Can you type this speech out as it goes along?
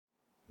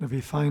We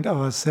find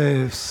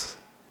ourselves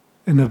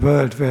in a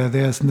world where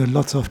there's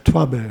lots of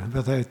trouble,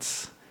 whether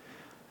it's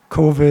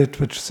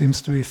COVID, which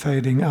seems to be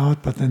fading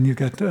out, but then you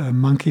get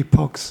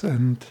monkeypox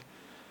and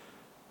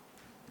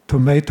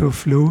tomato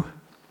flu,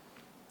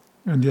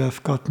 and you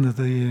have gotten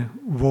the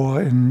war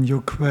in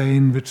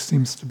Ukraine, which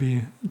seems to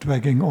be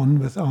dragging on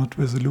without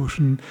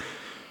resolution.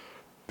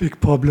 Big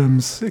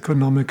problems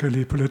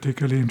economically,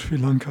 politically in Sri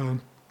Lanka,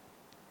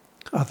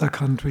 other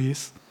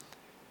countries.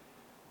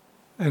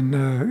 And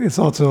it's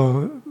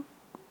also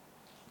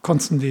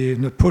constantly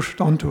pushed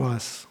onto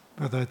us,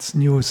 whether it's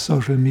news,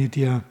 social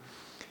media.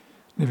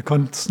 We're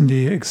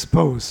constantly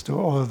exposed to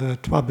all the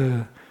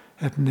trouble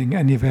happening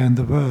anywhere in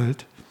the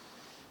world.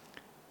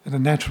 And the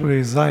natural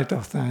result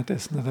of that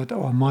is that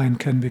our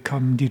mind can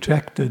become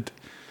dejected.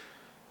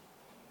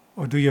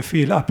 Or do you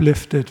feel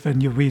uplifted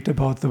when you read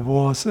about the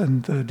wars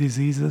and the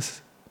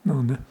diseases?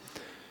 No.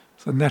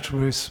 It's a natural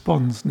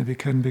response. We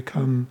can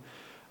become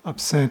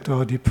upset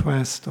or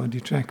depressed or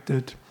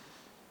dejected.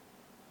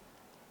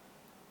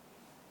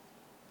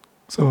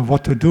 So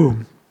what to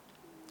do?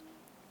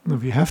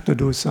 We have to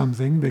do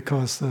something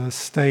because the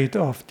state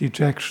of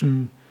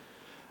dejection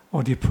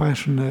or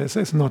depression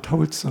is not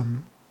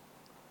wholesome.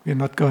 We're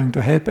not going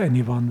to help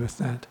anyone with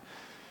that.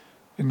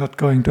 We're not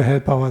going to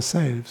help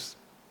ourselves.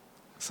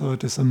 So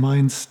it is a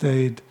mind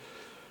state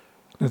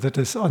that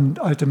is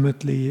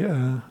ultimately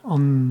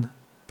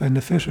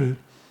unbeneficial.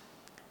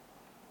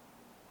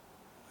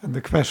 And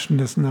the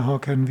question is now, how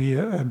can we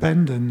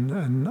abandon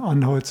an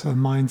unwholesome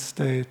mind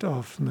state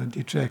of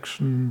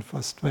dejection,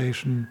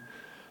 frustration?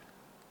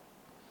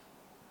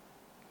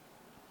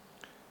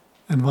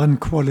 And one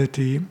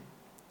quality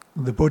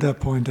the Buddha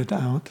pointed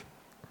out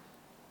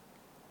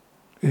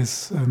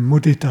is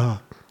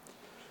mudita.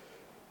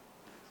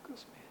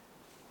 Excuse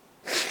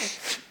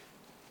me.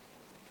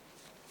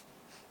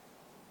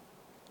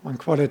 One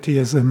quality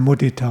is a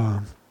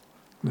mudita,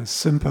 a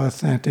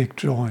sympathetic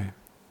joy.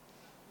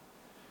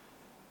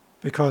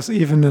 Because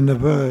even in a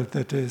world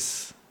that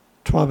is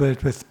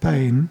troubled with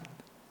pain,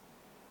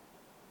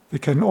 we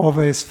can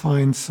always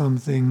find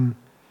something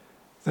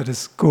that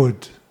is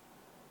good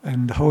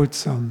and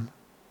wholesome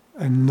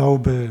and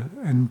noble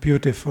and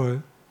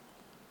beautiful.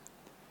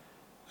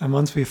 And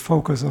once we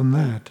focus on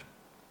that,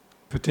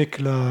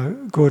 particular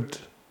good,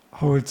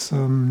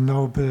 wholesome,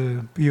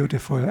 noble,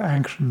 beautiful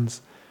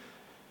actions,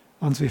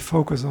 once we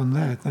focus on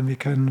that, then we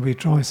can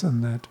rejoice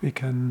in that. We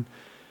can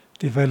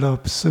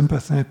develop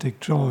sympathetic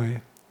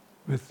joy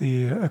with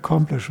the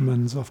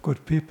accomplishments of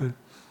good people.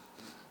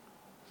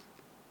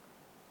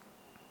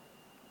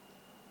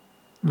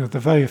 The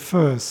very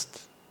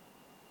first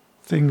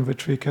thing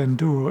which we can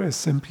do is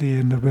simply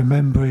in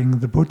remembering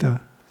the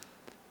Buddha.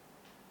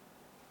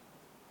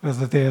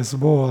 Whether there's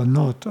war or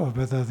not, or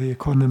whether the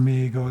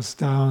economy goes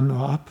down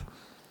or up,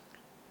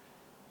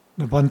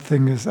 the one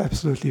thing is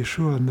absolutely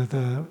sure, that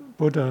the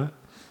Buddha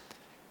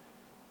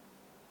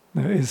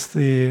is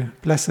the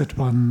Blessed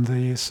One,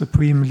 the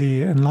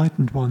supremely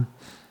enlightened one.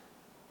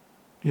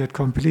 He had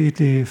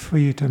completely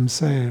freed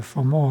himself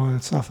from all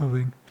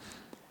suffering.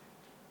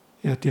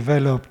 He had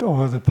developed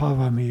all the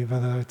parami,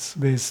 whether it's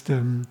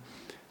wisdom,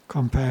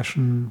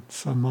 compassion,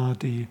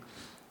 samadhi,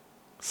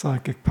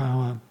 psychic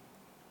power.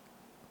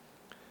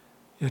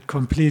 He had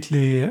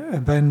completely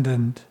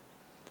abandoned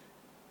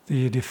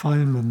the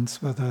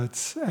defilements, whether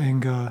it's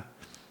anger,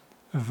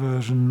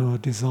 aversion, or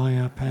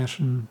desire,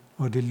 passion,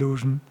 or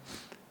delusion.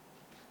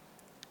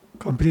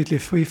 Completely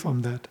free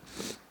from that.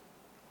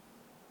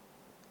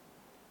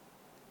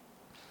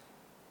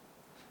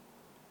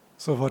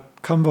 So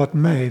come what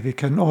may, we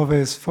can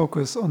always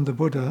focus on the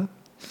Buddha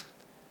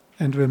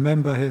and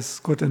remember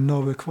his good and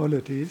noble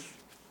qualities.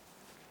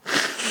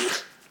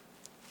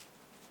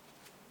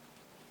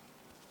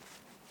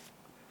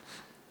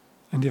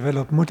 And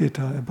develop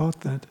mudita about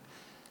that.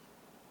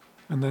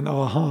 And then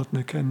our heart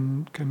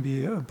can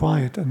be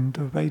bright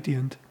and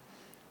radiant.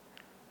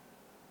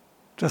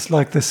 Just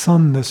like the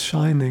sun is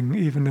shining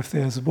even if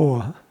there's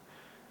war.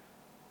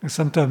 It's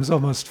sometimes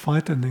almost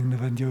frightening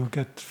when you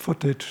get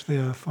footage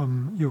there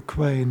from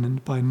Ukraine,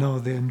 and by now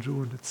they're in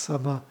June, it's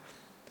summer.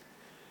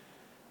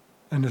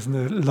 And it's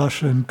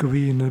lush and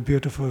green, a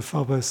beautiful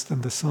forest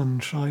and the sun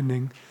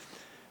shining.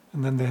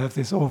 And then they have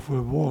this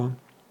awful war.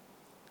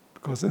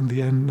 Because in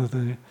the end,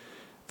 the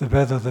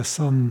weather, the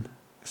sun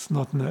is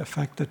not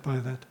affected by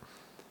that.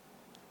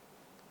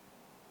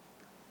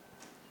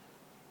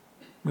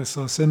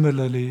 So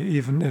similarly,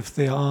 even if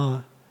there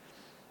are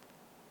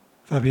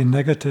very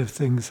negative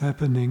things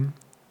happening,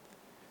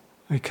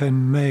 we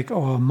can make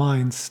our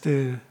mind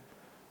still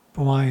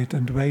bright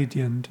and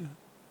radiant.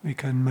 We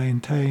can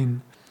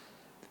maintain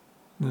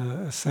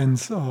a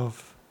sense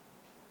of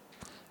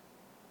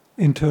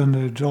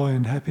internal joy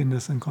and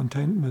happiness and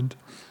contentment,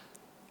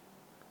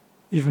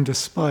 even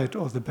despite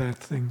all the bad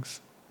things.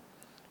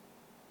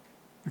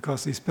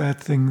 Because these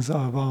bad things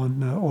are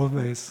around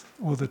always,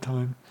 all the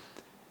time.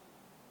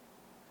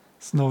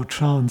 There's no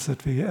chance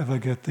that we ever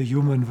get the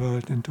human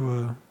world into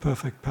a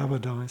perfect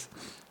paradise.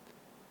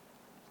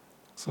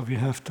 So we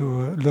have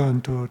to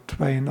learn to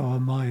train our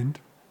mind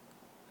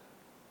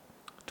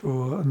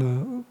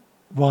to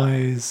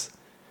wise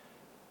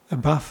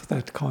above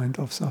that kind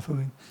of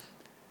suffering.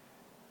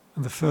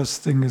 And the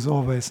first thing is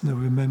always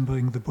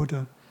remembering the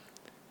Buddha.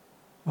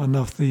 One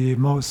of the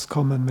most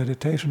common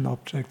meditation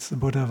objects the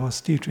Buddha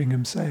was teaching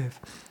himself.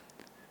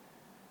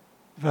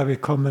 Very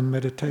common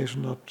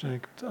meditation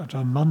object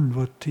Ajahn Mun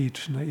would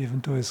teach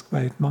even to his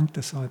great monk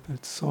disciples.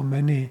 So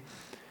many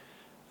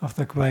of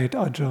the great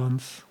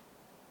Ajahns,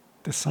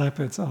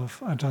 disciples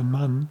of Ajahn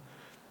Mun,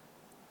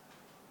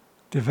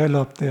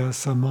 developed their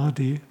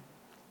samadhi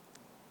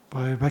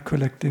by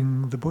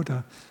recollecting the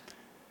Buddha.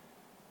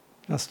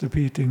 Just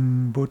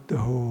repeating Buddha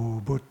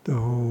ho, Buddha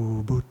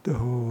ho, Buddha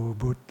ho,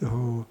 Buddha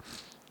ho.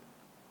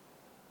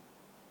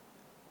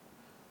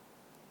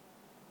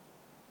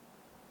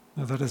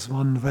 Now that is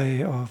one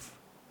way of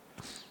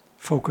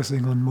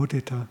focusing on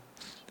mudita.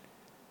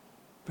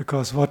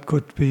 Because what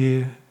could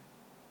be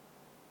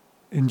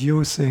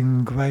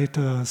inducing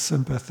greater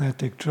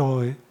sympathetic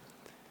joy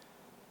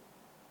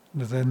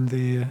than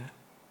the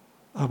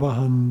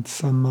Arahant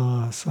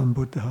Samma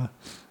Sambuddha,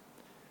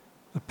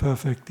 the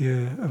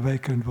perfectly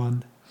awakened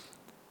one,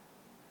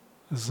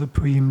 the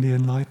supremely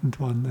enlightened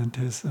one, and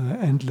his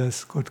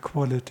endless good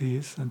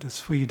qualities and his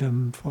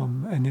freedom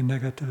from any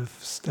negative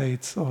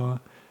states or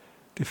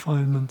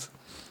defilements.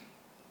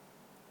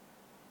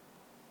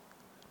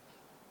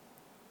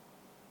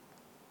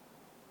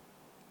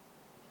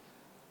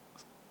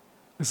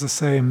 It's the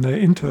same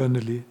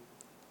internally.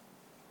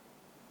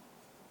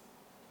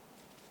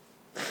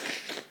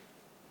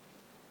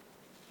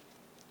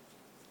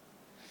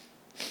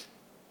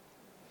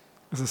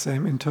 It's the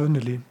same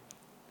internally.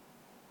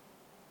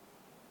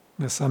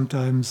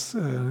 Sometimes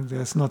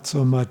there's not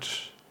so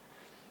much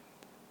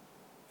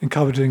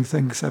encouraging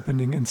things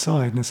happening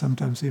inside. And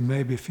sometimes we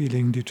may be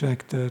feeling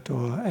dejected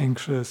or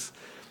anxious.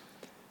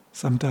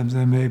 Sometimes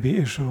there may be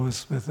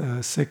issues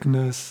with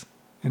sickness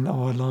in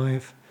our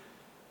life.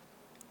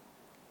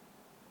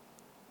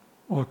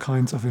 All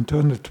kinds of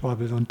internal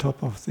trouble on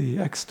top of the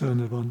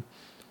external one.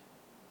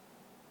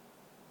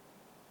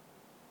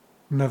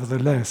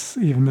 Nevertheless,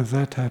 even if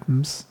that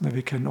happens, then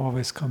we can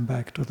always come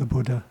back to the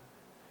Buddha,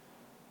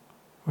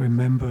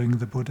 remembering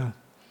the Buddha.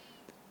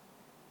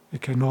 We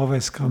can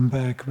always come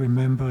back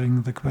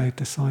remembering the great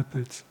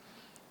disciples.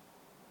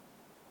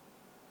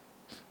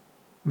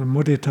 The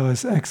mudita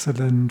is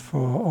excellent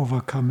for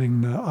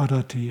overcoming the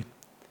adati,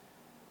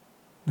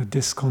 the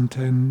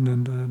discontent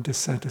and the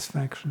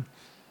dissatisfaction.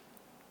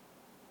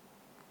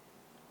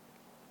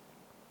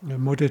 The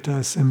mudita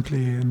is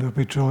simply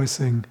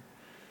rejoicing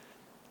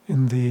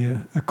in the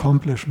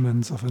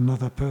accomplishments of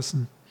another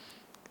person.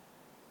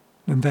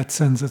 In that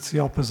sense, it's the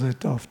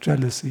opposite of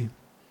jealousy.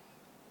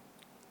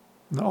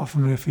 And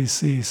often if we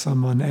see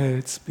someone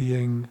else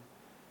being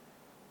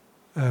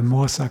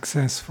more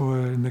successful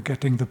in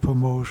getting the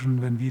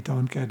promotion when we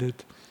don't get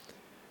it,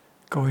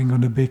 going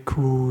on a big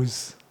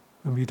cruise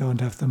when we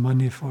don't have the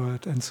money for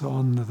it, and so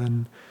on,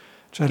 then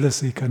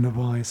jealousy can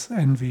arise,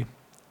 envy,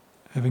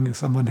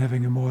 someone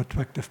having a more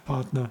attractive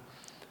partner.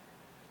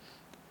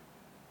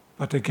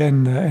 But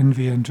again,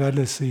 envy and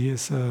jealousy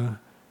is an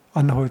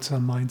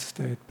unwholesome mind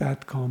state,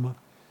 bad karma.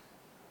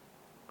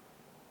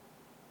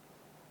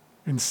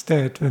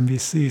 Instead, when we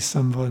see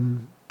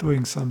someone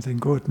doing something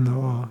good,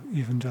 or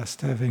even just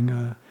having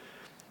a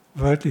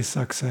worldly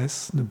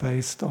success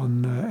based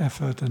on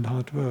effort and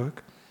hard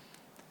work,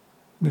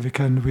 we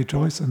can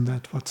rejoice in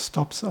that. What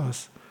stops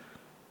us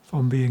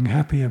from being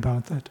happy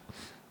about that?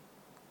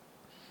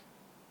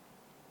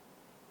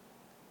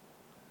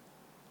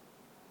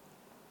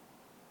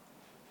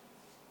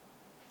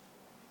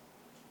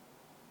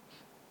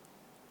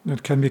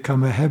 It can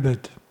become a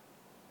habit,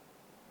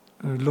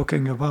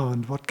 looking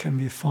around, what can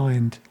we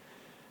find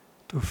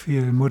to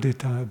feel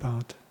mudita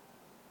about?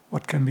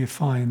 What can we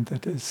find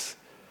that is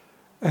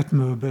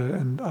admirable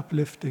and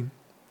uplifting?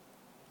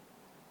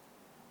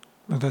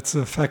 Now that's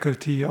the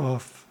faculty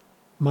of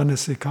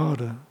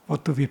manasikara.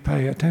 What do we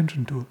pay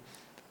attention to?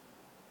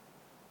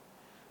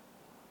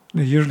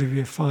 Now usually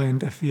we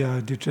find if we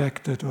are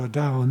dejected or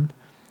down,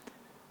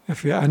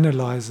 if we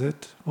analyze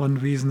it, one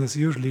reason is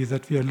usually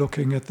that we are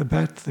looking at the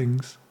bad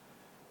things.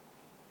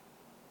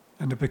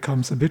 And it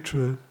becomes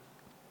habitual.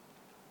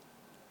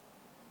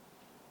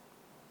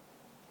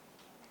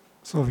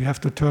 So we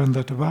have to turn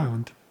that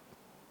around.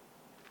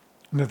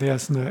 Now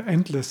there's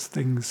endless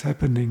things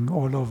happening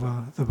all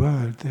over the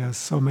world. There are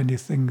so many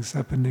things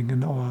happening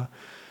in our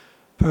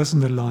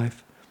personal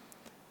life.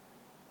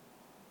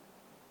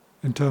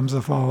 In terms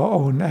of our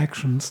own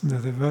actions,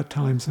 there were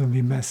times when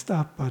we messed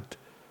up, but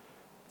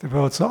there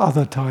were also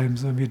other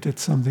times when we did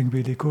something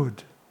really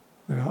good.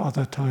 There were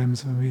other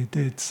times when we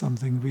did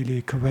something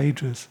really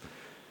courageous.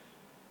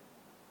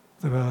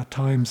 There were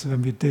times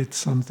when we did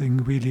something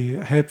really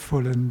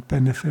helpful and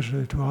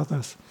beneficial to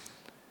others.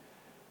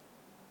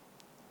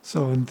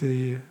 So in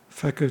the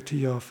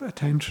faculty of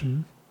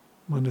attention,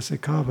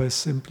 manasikara is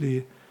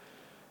simply,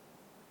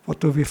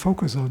 what do we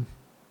focus on?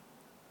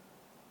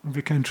 And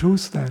we can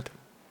choose that.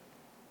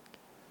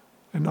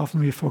 And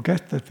often we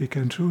forget that we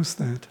can choose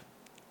that.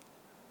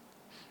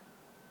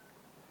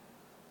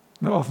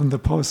 Now, often the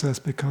process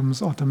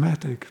becomes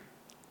automatic.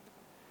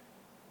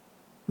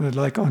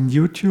 Like on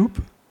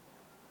YouTube,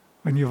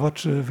 when you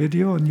watch a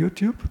video on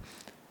YouTube,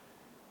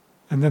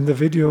 and then the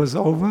video is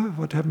over,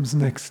 what happens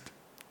next?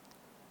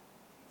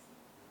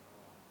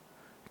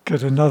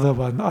 Get another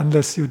one,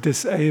 unless you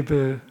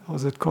disable,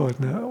 how's it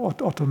called,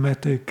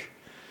 automatic,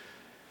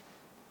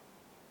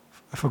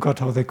 I forgot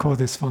how they call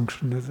this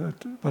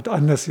function, but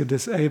unless you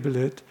disable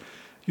it,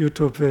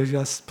 YouTube will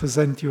just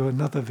present you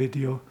another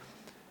video,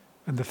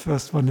 and the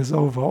first one is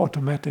over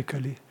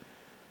automatically,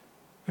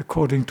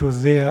 according to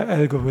their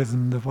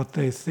algorithm, what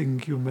they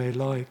think you may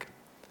like.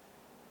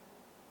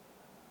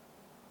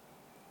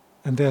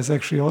 And there's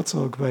actually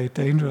also a great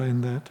danger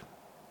in that.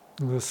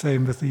 And the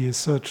same with the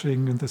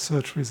searching and the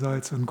search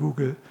results on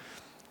Google.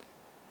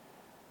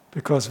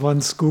 Because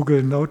once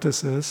Google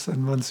notices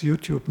and once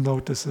YouTube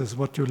notices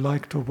what you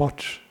like to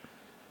watch,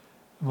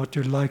 what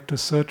you like to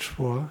search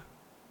for,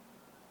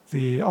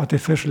 the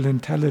artificial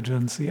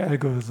intelligence, the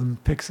algorithm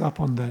picks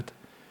up on that.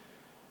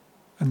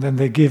 And then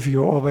they give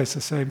you always the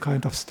same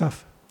kind of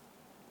stuff.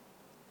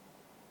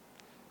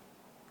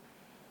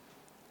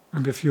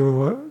 And if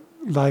you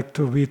like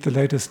to read the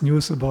latest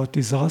news about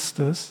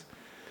disasters,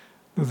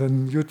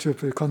 then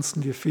YouTube will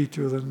constantly feed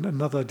you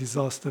another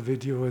disaster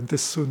video and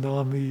this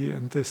tsunami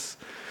and this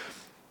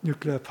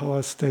nuclear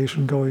power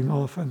station going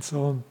off and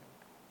so on.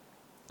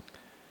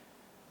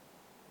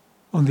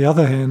 On the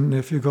other hand,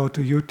 if you go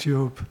to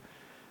YouTube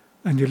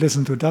and you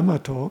listen to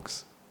Dhamma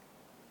talks,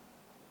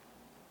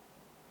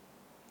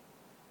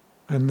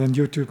 and then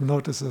YouTube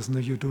notices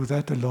that you do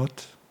that a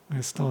lot,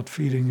 they start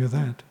feeding you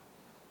that.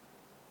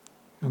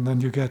 And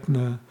then you get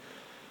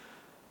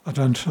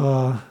Ajahn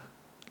Chah,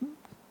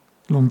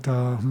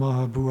 Longta,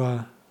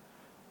 Mahabua,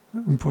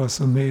 Umpua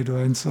Sumedo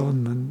and so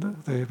on,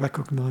 and they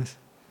recognize.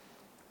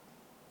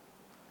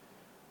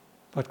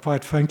 But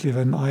quite frankly,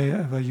 when I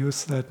ever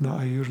use that,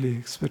 I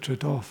usually switch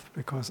it off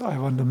because I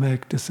want to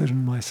make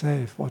decision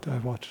myself what I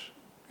watch,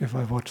 if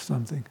I watch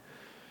something.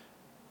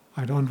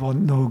 I don't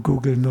want no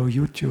Google, no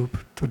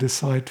YouTube to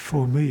decide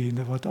for me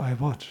what I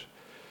watch.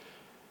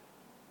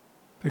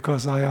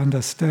 Because I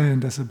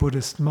understand as a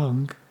Buddhist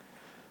monk,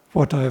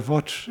 what I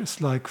watch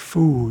is like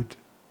food.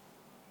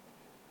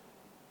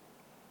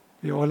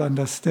 We all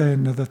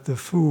understand that the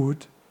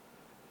food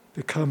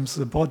becomes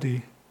the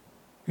body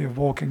we are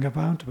walking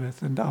about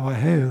with, and our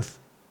health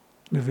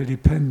will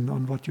depend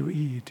on what you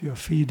eat. You're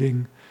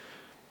feeding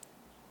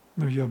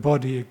your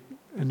body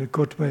in a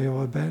good way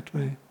or a bad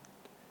way.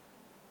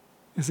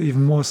 It's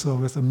even more so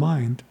with the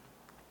mind.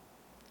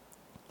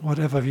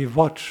 Whatever we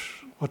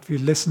watch, what we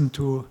listen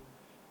to,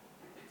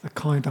 the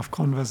kind of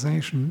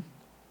conversation,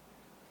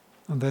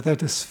 and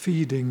that is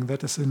feeding,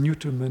 that is a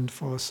nutriment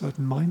for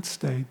certain mind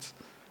states.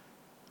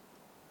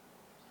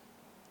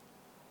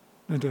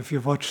 And if you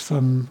watch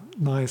some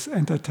nice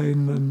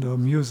entertainment or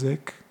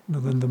music,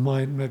 then the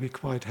mind may be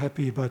quite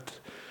happy, but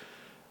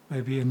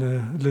maybe in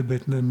a little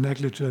bit in a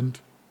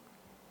negligent,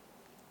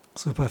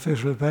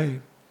 superficial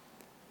way.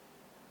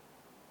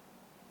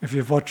 If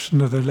you watch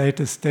the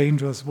latest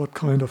dangers, what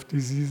kind of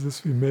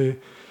diseases we may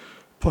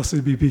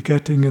possibly be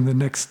getting in the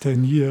next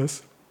 10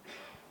 years,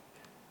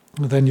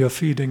 then you're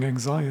feeding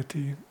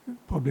anxiety. You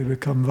probably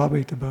become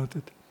worried about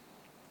it.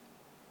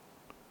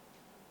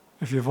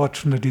 If you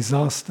watch the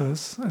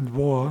disasters and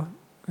war,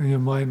 your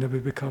mind will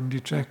become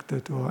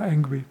dejected or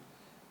angry.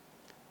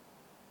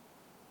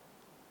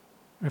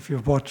 If you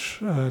watch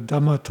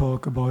Dhamma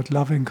talk about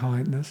loving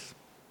kindness,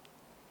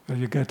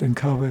 you get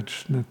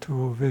encouraged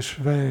to wish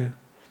well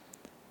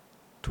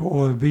to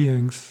all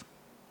beings,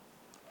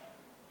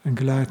 and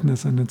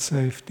gladness and its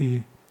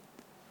safety.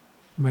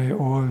 May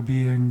all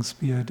beings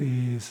be at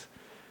ease.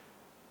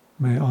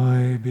 May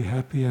I be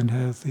happy and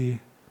healthy.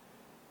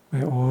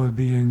 May all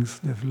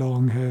beings live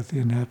long, healthy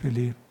and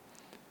happily.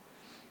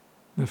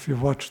 If you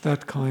watch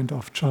that kind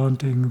of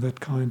chanting,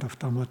 that kind of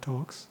Dhamma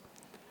talks,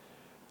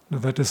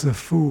 that is a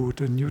food,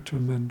 a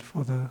nutriment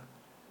for the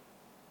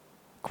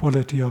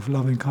quality of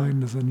loving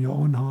kindness in your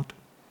own heart.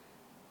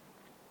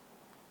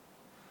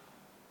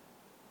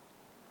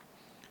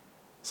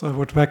 So I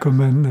would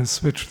recommend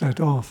switch that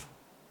off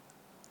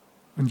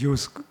and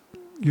use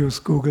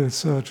Google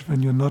search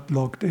when you're not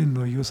logged in,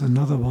 or use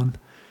another one.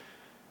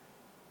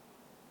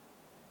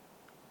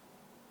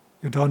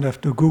 You don't have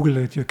to Google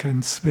it, you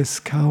can Swiss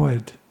cow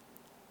it.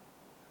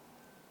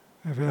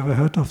 Have you ever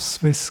heard of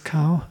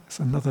Swisscow? It's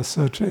another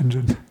search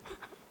engine.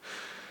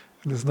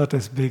 And it's not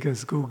as big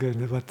as Google,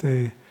 but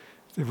they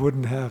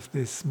wouldn't have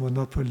this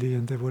monopoly,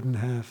 and they wouldn't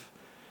have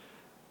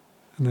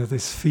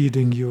this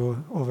feeding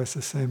you always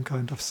the same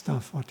kind of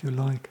stuff, what you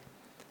like.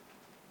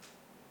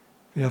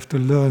 We have to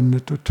learn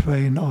to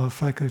train our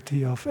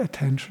faculty of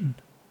attention.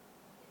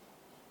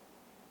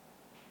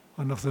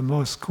 One of the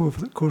most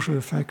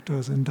crucial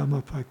factors in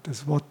Dhamma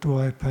practice, what do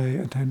I pay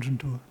attention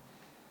to?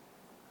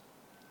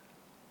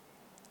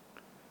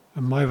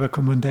 And my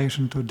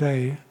recommendation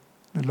today,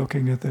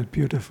 looking at that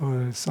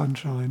beautiful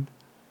sunshine,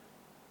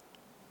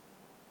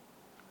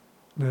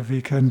 that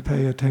we can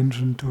pay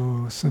attention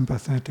to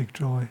sympathetic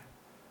joy.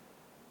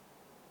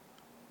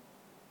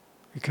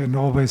 We can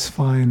always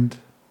find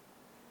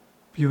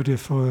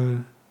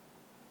beautiful,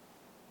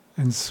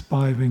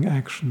 inspiring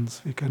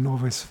actions. We can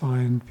always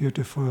find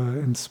beautiful,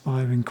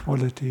 inspiring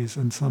qualities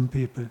in some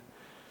people.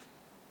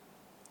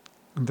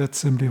 And that's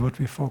simply what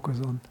we focus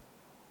on.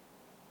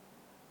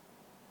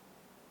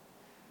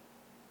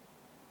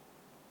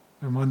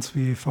 And once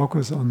we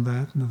focus on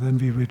that, then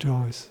we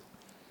rejoice.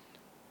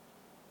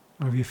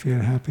 Or we feel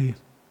happy.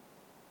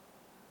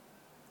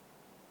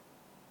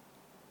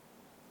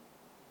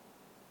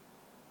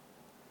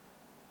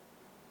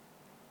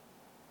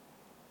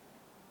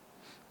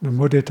 The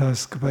mudita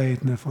is great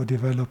for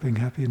developing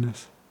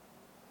happiness.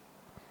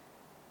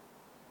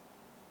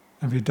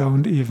 And we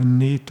don't even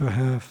need to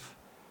have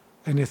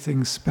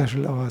anything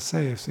special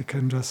ourselves. We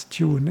can just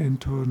tune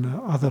into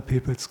other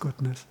people's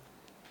goodness.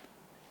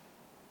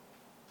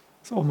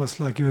 It's almost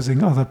like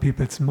using other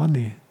people's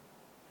money.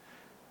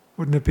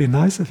 Wouldn't it be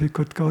nice if we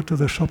could go to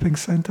the shopping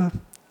center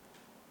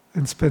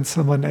and spend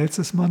someone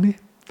else's money?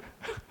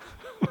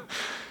 It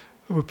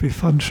would be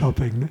fun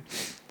shopping.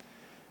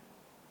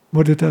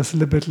 Mudita is a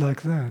little bit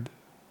like that.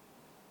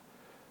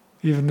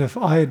 Even if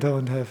I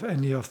don't have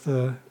any of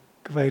the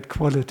great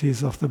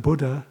qualities of the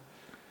Buddha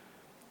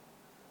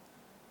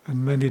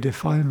and many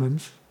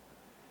defilements,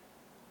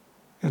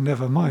 and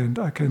never mind,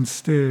 I can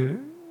still,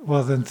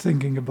 rather than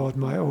thinking about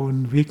my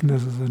own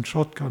weaknesses and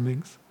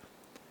shortcomings,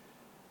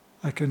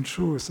 I can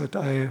choose that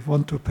I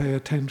want to pay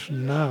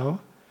attention now,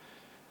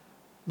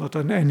 not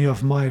on any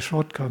of my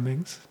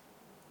shortcomings,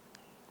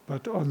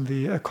 but on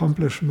the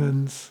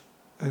accomplishments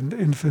and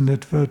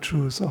infinite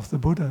virtues of the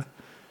Buddha,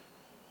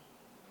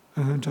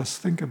 and then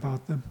just think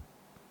about them.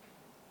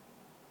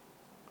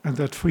 And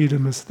that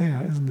freedom is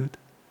there, isn't it?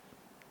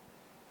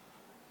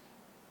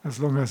 As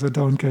long as I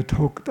don't get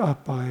hooked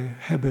up by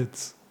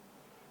habits.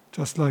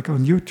 Just like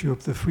on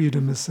YouTube, the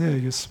freedom is there.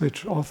 You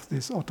switch off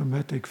this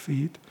automatic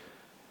feed.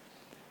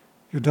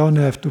 You don't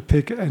have to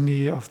pick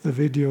any of the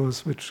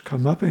videos which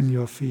come up in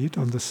your feed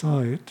on the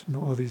side,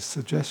 all these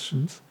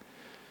suggestions.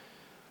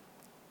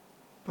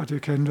 But you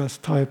can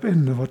just type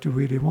in what you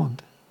really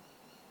want.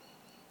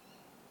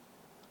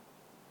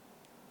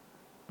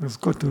 It's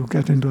good to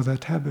get into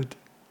that habit,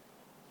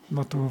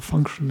 not to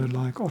function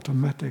like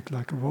automatic,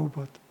 like a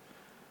robot.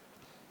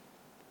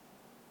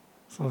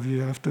 So we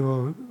have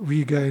to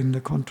regain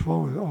the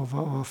control over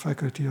our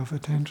faculty of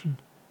attention.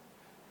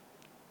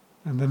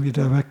 And then we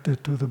direct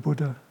it to the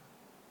Buddha.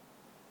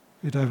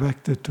 We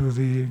direct it to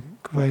the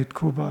great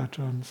Kruba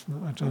Ajahns,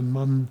 Ajahn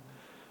Mun,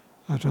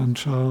 Ajahn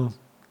Chah,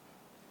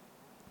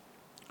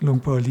 Luang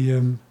Por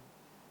Liem,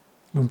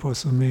 Luang Por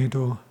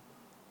Sumedho,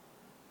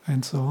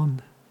 and so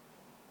on.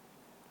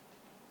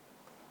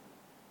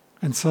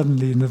 And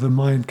suddenly the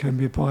mind can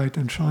be bright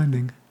and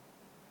shining,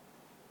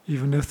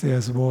 even if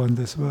there's war in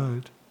this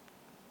world.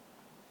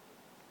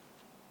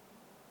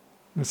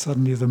 And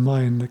suddenly the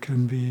mind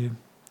can be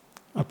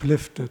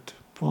uplifted,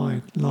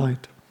 bright,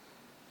 light.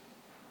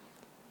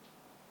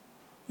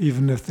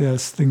 Even if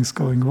there's things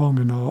going wrong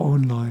in our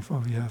own life, or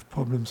we have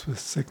problems with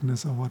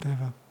sickness or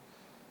whatever.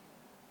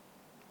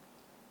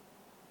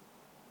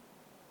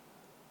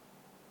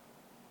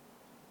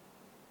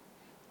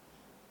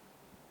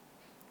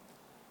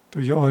 Do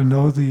you all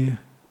know the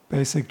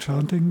basic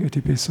chanting?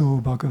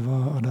 Itipiso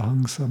bhagava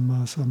adahang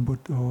samma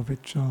sambuddho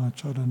vicca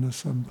chadana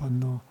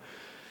sampanno.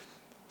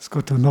 It's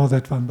good to know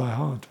that one by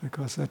heart,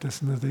 because that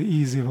is the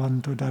easy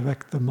one to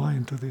direct the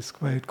mind to these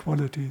great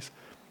qualities.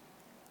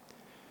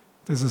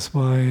 This is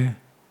why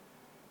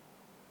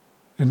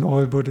in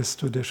all Buddhist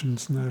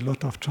traditions a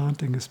lot of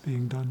chanting is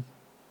being done.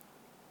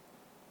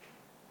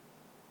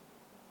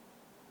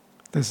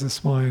 This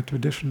is why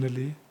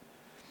traditionally,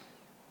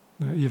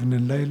 even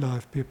in lay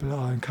life, people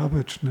are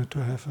encouraged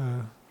to have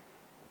a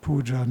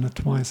puja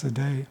twice a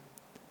day,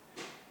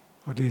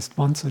 or at least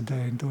once a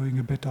day, doing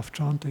a bit of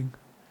chanting.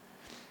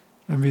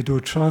 When we do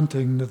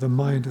chanting, the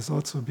mind is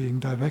also being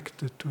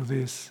directed to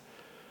this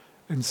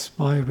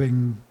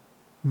inspiring,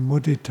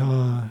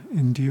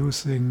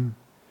 mudita-inducing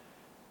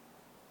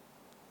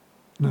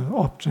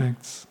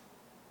objects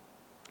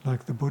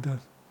like the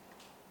Buddha.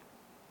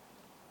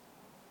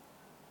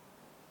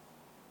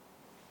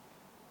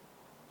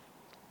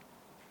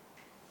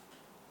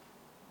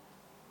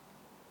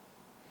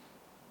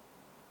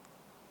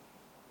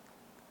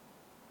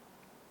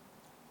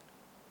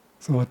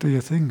 So what do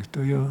you think?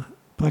 Do you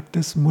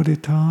practice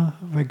mudita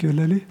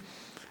regularly?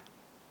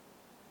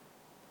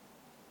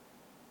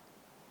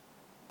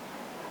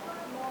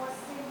 More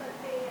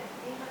sympathy and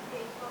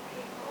empathy for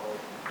people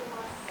who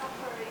are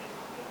suffering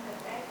in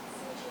that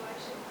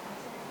situation.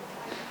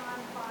 I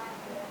can't find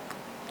the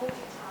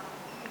mudita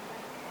in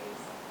that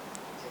case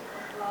to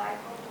apply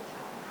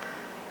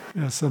mudita.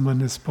 Yeah, someone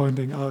is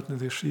pointing out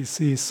that she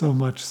sees so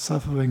much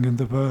suffering in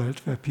the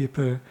world where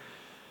people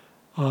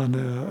are in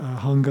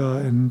hunger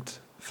and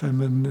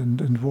famine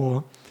and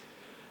war.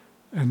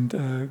 And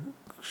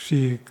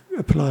she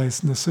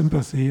applies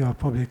sympathy or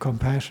probably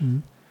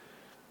compassion,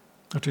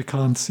 but she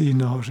can't see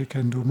now she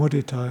can do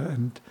mudita.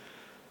 And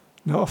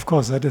now, of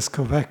course, that is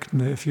correct.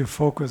 If you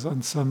focus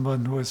on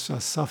someone who is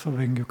just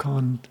suffering, you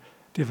can't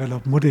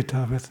develop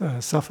mudita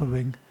with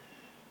suffering,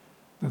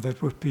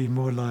 that would be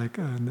more like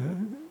a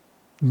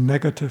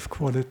negative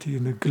quality,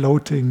 and a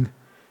gloating,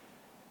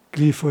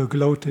 gleeful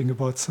gloating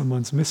about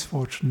someone's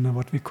misfortune,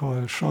 what we call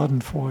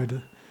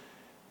Schadenfreude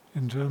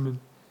in German.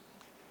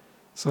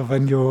 So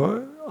when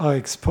you are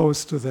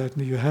exposed to that,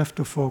 and you have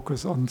to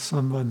focus on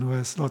someone who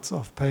has lots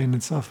of pain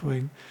and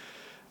suffering,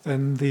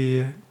 then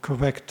the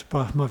correct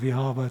Brahma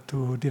Vihara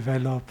to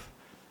develop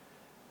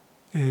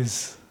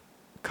is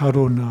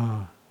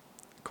karuna,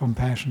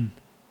 compassion.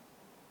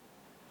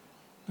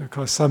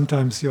 Because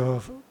sometimes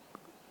you're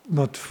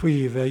not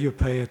free where you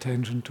pay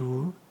attention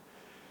to.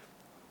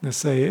 Let's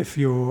say if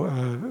you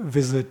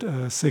visit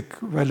a sick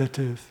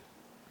relative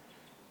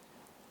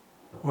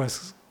who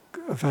has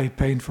a very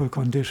painful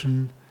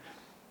condition,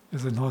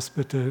 is in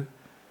hospital,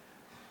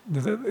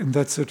 in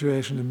that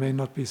situation it may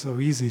not be so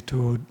easy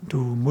to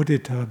do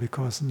mudita,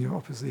 because you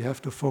obviously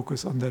have to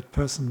focus on that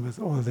person with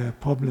all their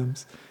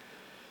problems.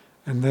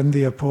 And then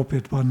the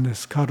appropriate one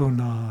is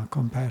karuna,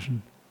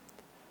 compassion,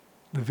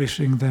 the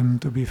wishing them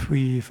to be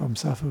free from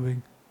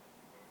suffering.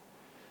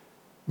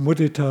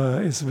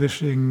 Mudita is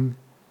wishing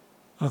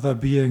other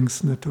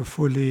beings to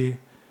fully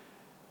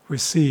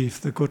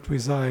receive the good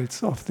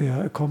results of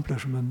their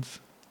accomplishments,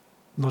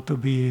 not to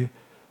be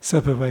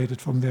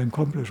separated from their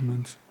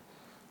accomplishments.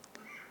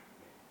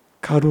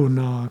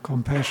 Karuna,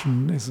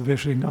 compassion, is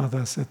wishing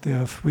others that they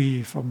are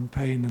free from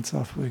pain and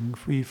suffering,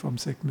 free from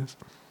sickness.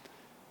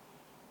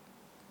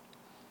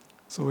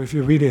 So if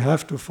you really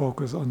have to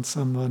focus on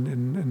someone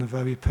in a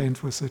very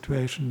painful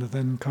situation,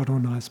 then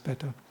karuna is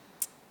better.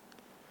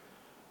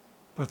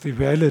 But the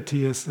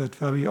reality is that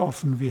very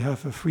often we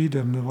have a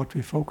freedom in what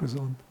we focus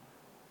on.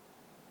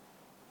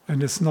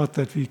 And it's not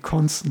that we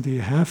constantly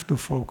have to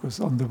focus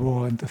on the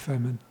war and the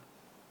famine.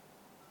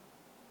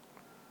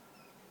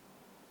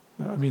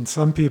 I mean,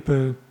 some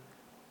people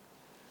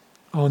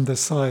are on the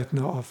side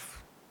now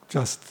of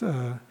just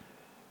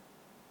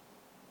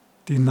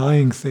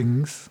denying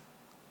things.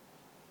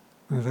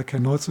 That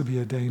can also be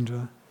a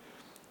danger.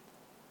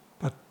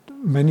 But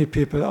many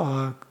people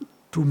are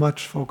too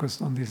much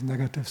focused on this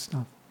negative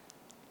stuff.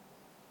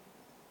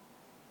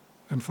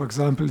 And for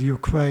example,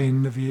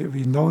 Ukraine,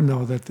 we know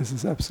now that this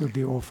is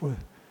absolutely awful.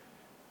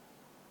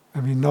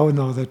 And we know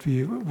now that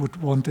we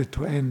would want it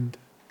to end.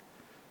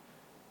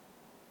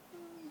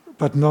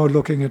 But now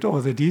looking at all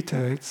the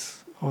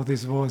details, how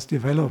this war is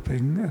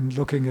developing, and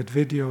looking at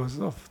videos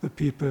of the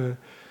people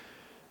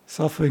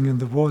suffering in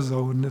the war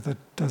zone,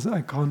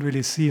 I can't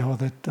really see how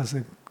that does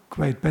a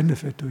great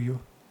benefit to you.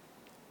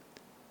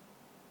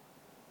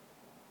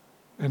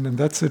 And in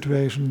that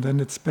situation, then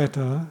it's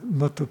better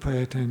not to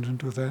pay attention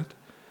to that,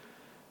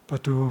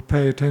 but to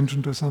pay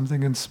attention to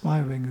something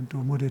inspiring and do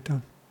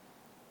mudita.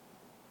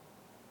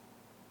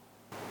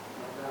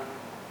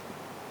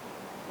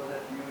 So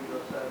that you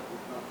yourself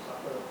would not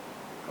suffer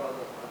because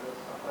of others'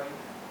 suffering?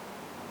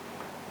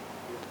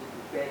 Is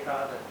the upekha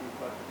that you've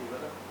got to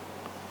develop?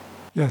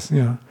 Yes,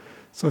 yeah.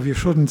 So we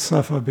shouldn't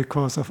suffer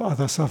because of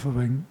other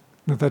suffering.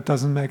 No, that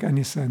doesn't make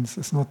any sense.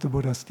 It's not the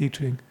Buddha's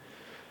teaching.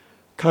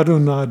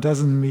 Karuna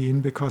doesn't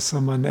mean because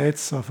someone else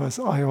suffers,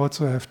 I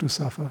also have to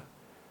suffer.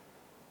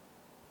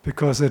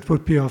 Because it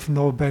would be of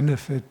no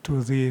benefit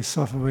to the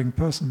suffering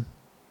person.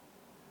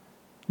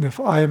 And if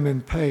I am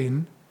in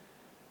pain,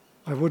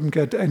 I wouldn't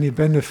get any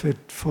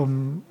benefit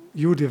from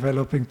you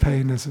developing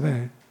pain as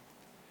well.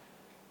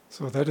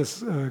 So that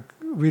is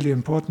really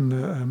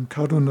important.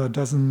 Karuna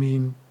doesn't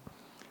mean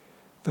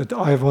that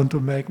I want to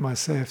make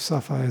myself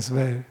suffer as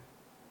well.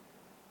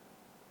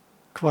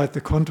 Quite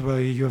the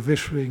contrary, you're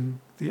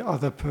wishing the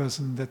other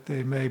person that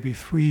they may be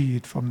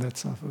freed from that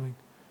suffering.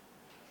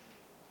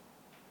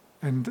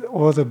 And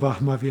all the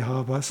Brahma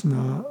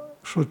Viharavasana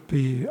should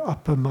be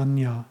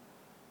apamanya,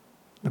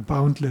 the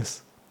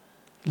boundless,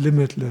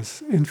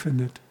 limitless,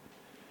 infinite.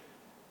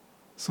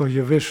 So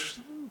you wish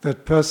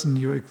that person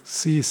you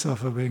see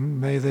suffering,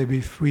 may they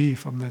be free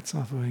from that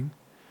suffering,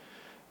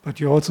 but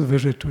you also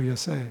wish it to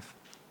yourself.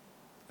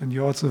 And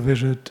you also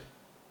wish it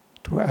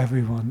to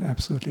everyone,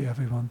 absolutely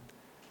everyone.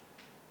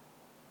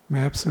 May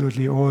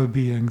absolutely all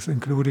beings,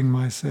 including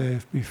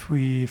myself, be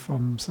free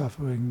from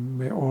suffering.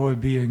 May all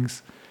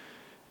beings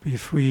be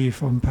free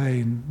from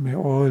pain. May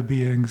all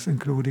beings,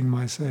 including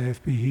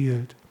myself, be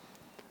healed.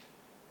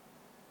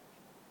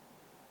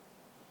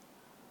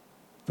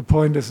 The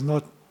point is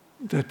not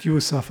that you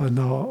suffer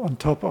now on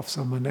top of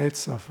someone else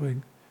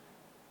suffering.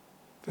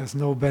 There's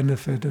no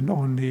benefit and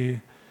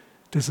only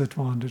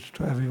disadvantage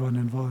to everyone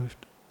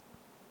involved.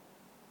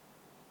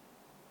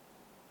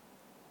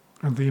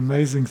 And the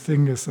amazing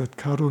thing is that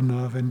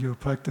karuna, when you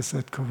practice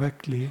that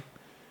correctly,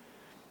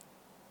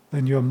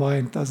 then your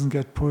mind doesn't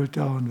get pulled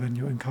down when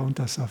you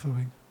encounter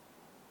suffering.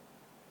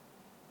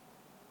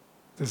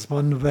 There's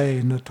one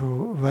way to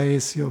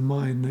raise your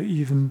mind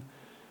even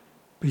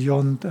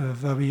beyond a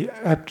very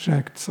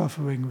abject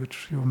suffering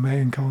which you may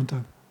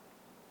encounter.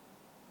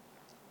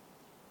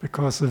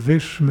 Because the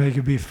wish, may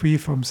you be free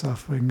from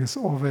suffering, is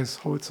always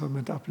wholesome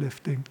and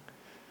uplifting.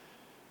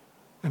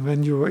 And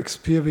when you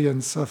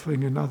experience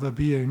suffering in other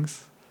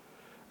beings,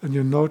 And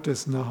you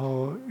notice now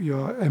how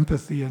your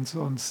empathy and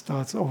so on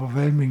starts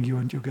overwhelming you,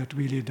 and you get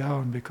really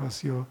down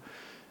because you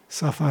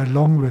suffer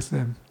along with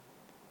them.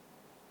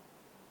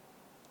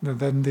 And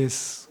then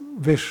this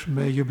wish,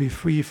 may you be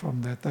free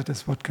from that, that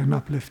is what can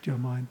uplift your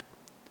mind.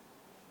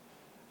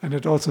 And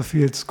it also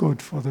feels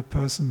good for the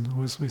person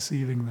who is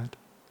receiving that.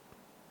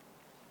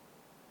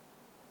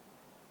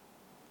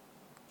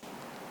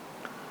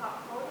 How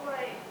do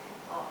I,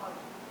 or how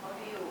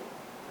do you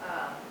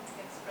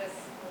express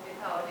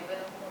mudita or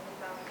develop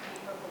mudita with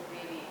people who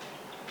really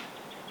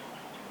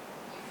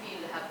you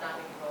feel have done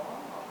you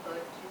wrong or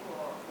hurt you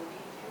or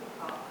bullied you?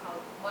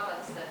 What are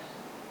the steps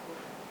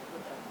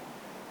with them?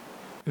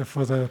 Yeah,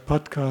 for the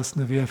podcast,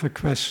 we have a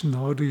question: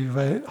 how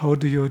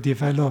do you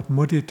develop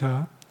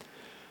mudita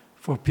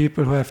for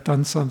people who have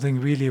done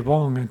something really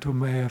wrong and who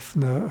may have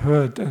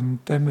hurt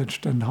and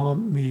damaged and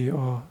harmed me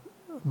or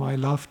my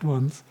loved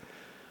ones?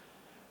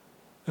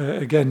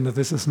 Again,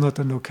 this is not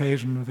an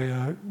occasion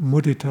where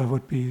mudita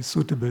would be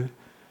suitable.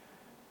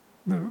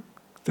 No,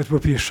 that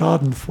would be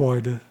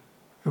schadenfreude.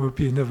 It would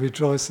be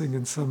rejoicing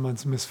in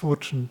someone's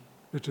misfortune,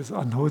 which is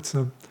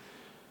unwholesome.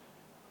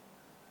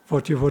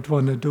 What you would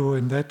want to do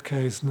in that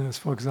case is,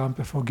 for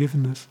example,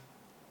 forgiveness.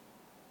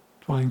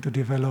 Trying to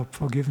develop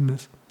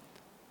forgiveness.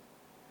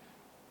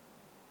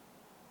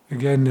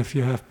 Again, if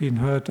you have been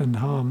hurt and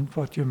harmed,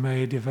 what you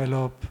may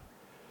develop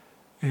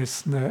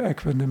is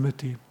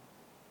equanimity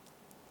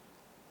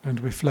and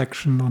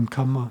reflection on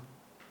karma.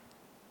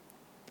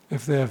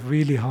 If they have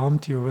really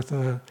harmed you with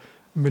a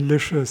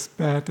malicious,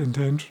 bad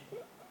intention,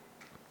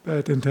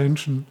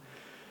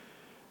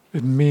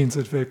 it means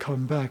it will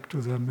come back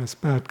to them as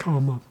bad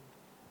karma.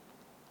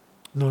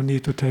 No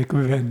need to take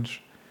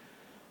revenge.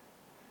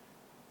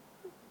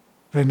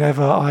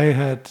 Whenever I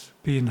had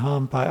been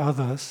harmed by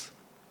others,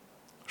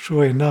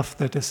 sure enough,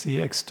 that is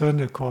the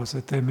external cause,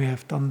 that they may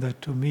have done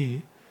that to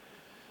me.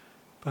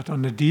 But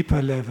on a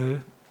deeper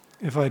level,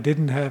 if I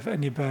didn't have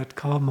any bad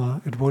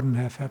karma, it wouldn't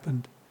have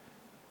happened.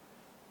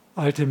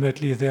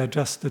 Ultimately, they are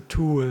just a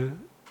tool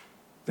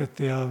that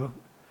they are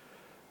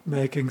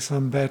making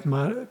some bad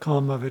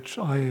karma which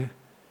I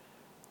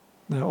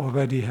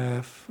already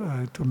have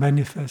to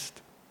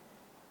manifest.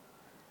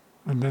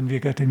 And then we're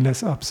getting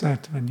less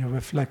upset when you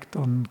reflect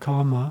on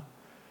karma.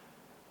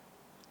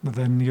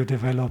 Then you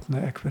develop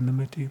the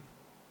equanimity.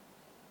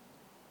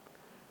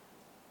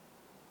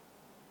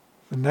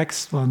 The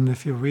next one,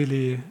 if you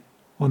really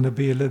want to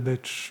be a little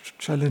bit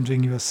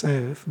challenging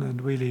yourself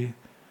and really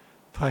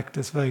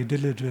practice very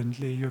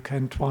diligently, you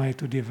can try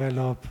to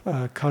develop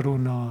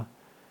karuna,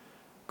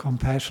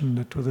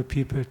 compassion to the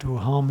people who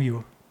harm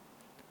you.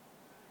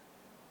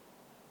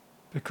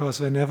 Because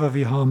whenever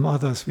we harm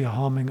others, we are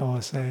harming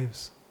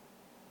ourselves,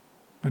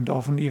 and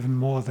often even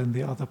more than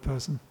the other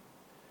person.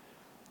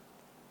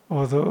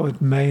 Although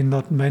it may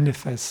not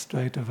manifest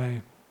straight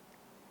away.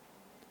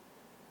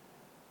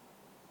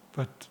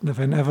 But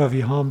whenever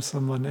we harm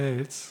someone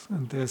else,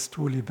 and there's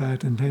truly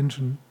bad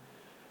intention,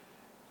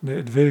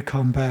 it will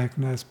come back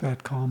as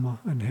bad karma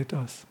and hit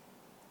us.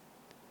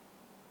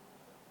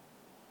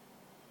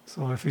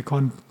 So if we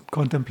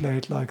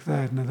contemplate like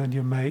that, then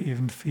you may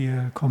even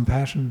feel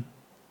compassion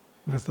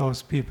with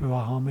those people who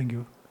are harming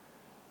you.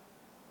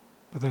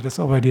 But that is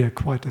already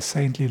quite a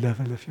saintly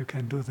level if you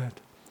can do that.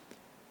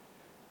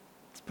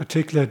 It's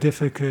particularly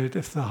difficult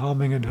if the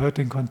harming and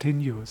hurting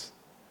continues.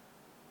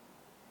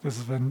 This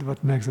is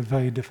what makes it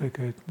very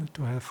difficult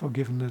to have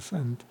forgiveness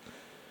and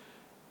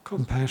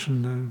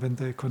compassion when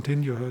they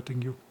continue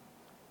hurting you.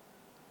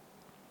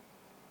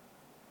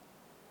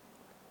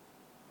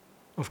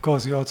 Of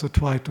course, you also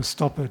try to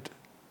stop it.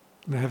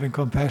 Having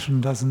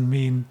compassion doesn't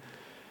mean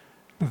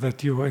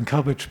that you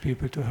encourage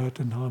people to hurt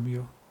and harm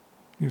you.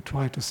 You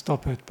try to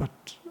stop it,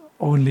 but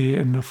only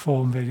in a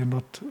form where you're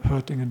not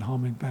hurting and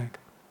harming back.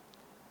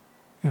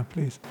 Yeah,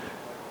 please.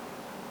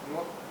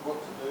 What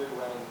to do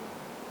when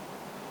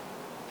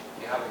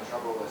you're having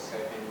trouble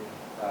escaping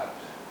that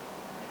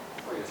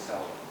for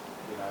yourself?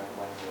 You know,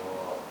 when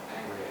you're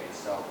angry at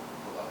yourself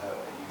for the hurt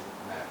that you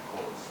may have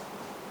caused.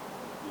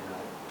 You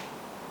know,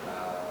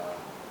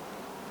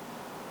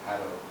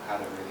 how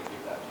to really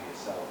give that to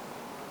yourself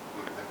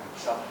with the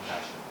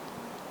self-compassion.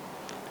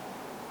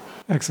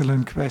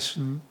 Excellent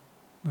question.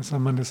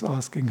 Someone is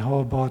asking, how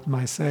about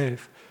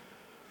myself?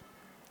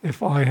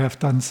 If I have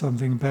done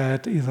something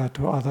bad, either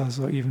to others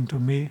or even to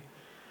me,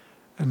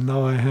 and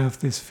now I have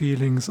these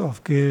feelings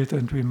of guilt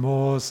and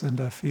remorse, and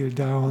I feel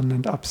down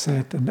and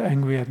upset and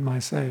angry at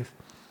myself.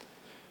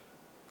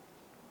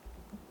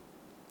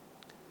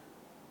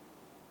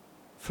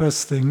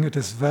 First thing, it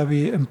is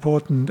very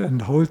important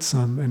and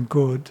wholesome and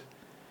good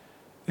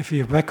if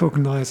we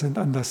recognize and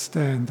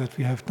understand that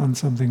we have done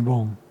something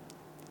wrong.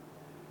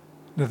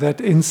 Now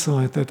that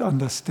insight, that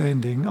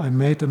understanding, I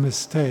made a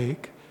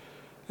mistake,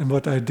 and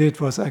what I did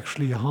was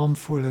actually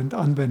harmful and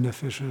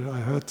unbeneficial.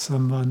 I hurt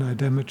someone, I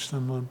damaged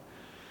someone.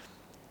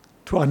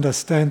 To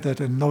understand that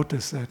and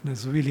notice that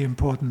is really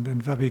important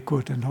and very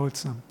good and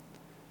wholesome.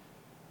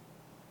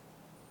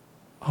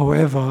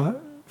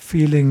 However,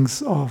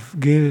 feelings of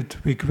guilt,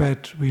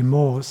 regret,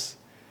 remorse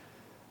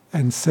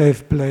and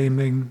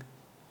self-blaming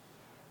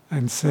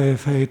and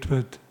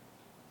self-hatred,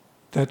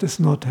 that is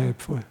not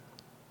helpful.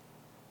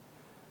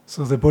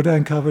 So the Buddha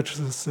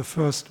encourages the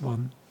first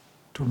one,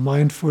 to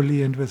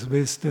mindfully and with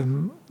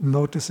wisdom,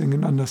 noticing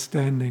and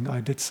understanding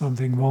I did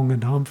something wrong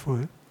and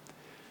harmful.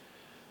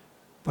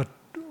 But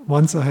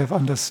once I have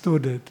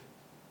understood it,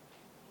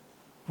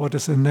 what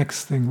is the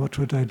next thing? What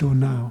should I do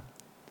now?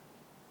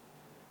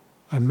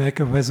 I make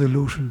a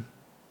resolution.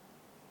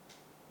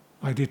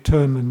 I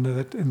determine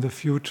that in the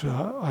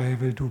future I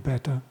will do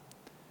better.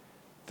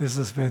 This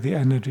is where the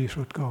energy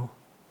should go.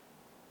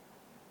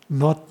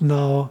 Not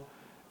now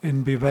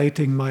in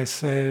berating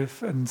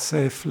myself and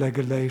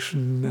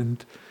self-flagellation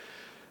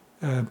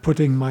and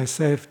putting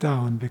myself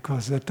down,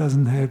 because that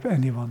doesn't help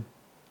anyone.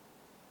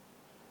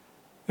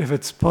 If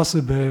it's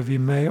possible, we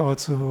may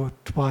also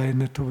try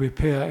not to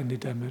repair any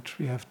damage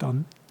we have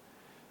done.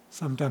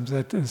 Sometimes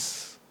that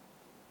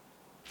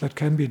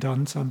can be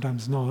done,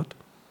 sometimes not.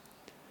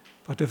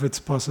 But if it's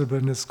possible,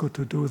 then it's good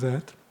to do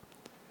that.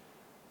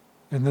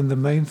 And then the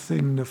main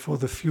thing for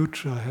the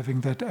future,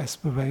 having that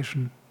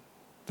aspiration,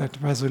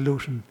 that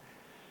resolution.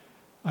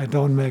 I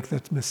don't make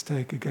that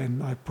mistake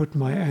again. I put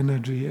my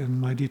energy and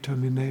my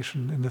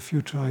determination. In the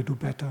future I do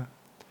better.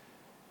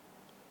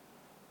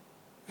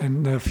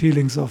 And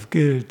feelings of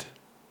guilt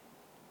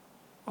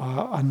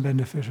are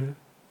unbeneficial.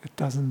 It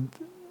doesn't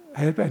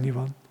help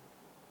anyone.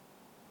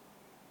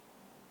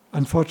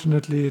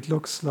 Unfortunately, it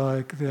looks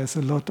like there's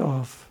a lot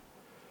of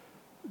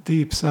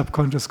deep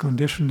subconscious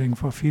conditioning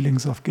for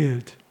feelings of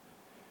guilt.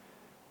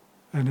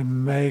 And it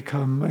may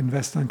come in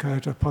Western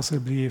culture,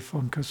 possibly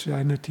from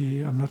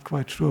Christianity, I'm not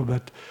quite sure,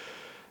 but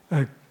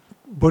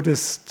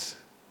Buddhist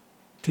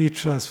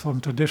teachers from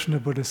traditional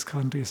Buddhist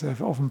countries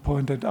have often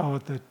pointed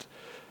out that,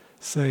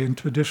 say, in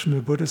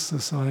traditional Buddhist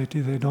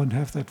society, they don't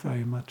have that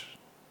very much.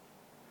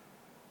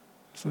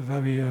 It's a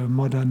very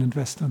modern and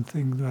Western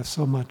thing to have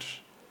so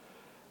much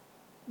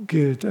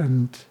guilt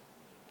and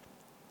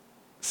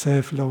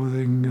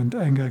self-loathing and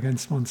anger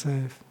against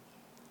oneself.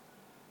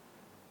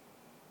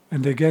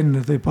 And again,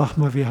 the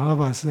Brahma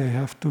Viharas, they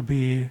have to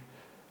be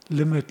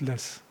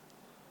limitless,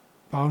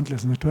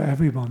 boundless, to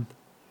everyone.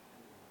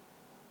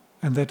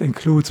 And that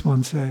includes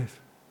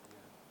oneself.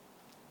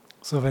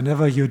 So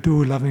whenever you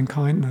do loving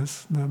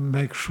kindness,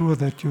 make sure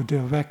that you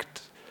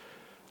direct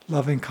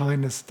loving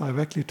kindness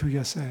directly to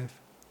yourself.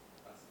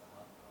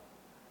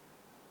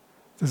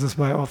 This is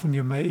why often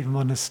you may even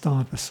want to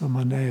start with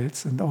someone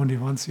else, and only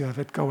once you have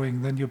it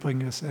going, then you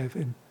bring yourself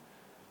in.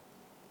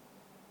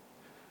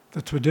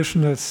 The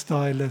traditional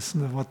style is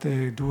what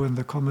they do in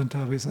the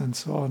commentaries and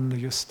so on.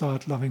 You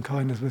start loving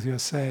kindness with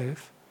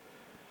yourself,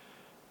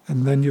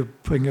 and then you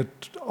bring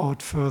it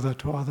out further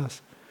to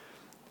others.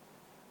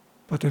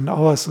 But in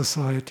our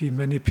society,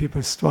 many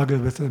people struggle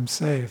with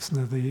themselves.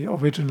 The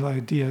original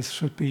ideas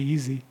should be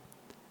easy.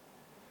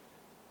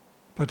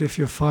 But if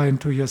you find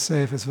to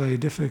yourself it's very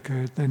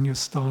difficult, then you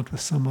start with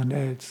someone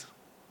else.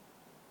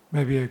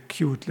 Maybe a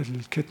cute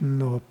little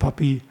kitten or a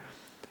puppy,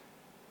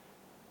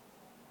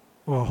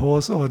 or a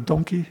horse or a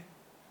donkey.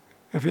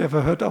 Have you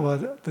ever heard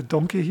the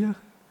donkey here?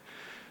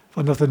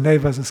 One of the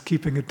neighbors is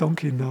keeping a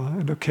donkey now,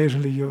 and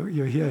occasionally you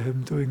hear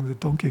him doing the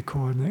donkey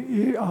call.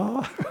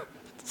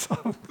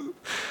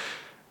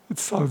 It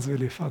sounds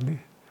really funny.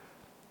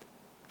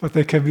 But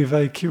they can be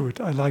very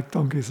cute. I like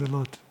donkeys a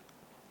lot.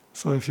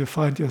 So if you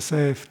find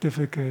yourself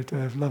difficult to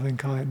have loving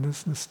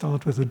kindness, then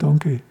start with a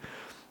donkey.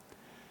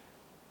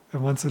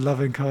 And once the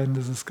loving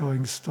kindness is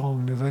going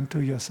strong, then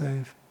to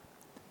yourself.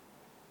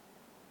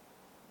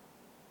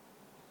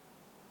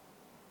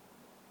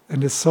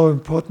 And it's so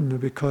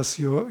important because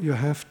you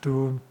have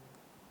to.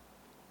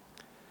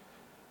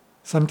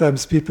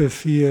 Sometimes people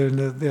feel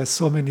that there are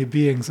so many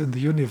beings in the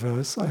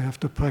universe, I have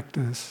to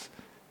practice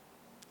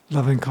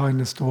loving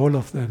kindness to all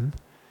of them.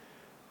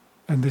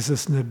 And this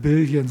is in the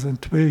billions and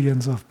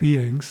trillions of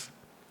beings.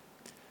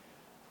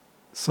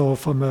 So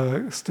from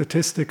a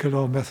statistical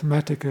or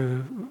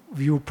mathematical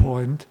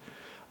viewpoint,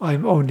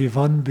 I'm only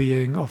one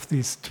being of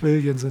these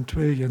trillions and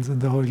trillions in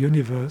the whole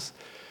universe.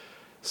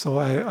 So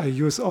I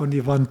use only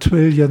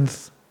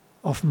 1/trillionth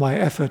of my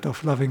effort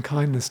of loving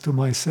kindness to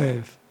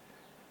myself.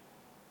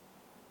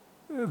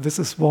 This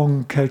is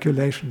wrong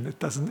calculation.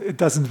 It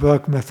doesn't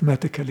work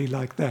mathematically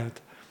like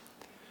that.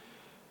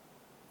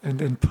 And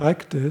in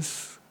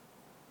practice,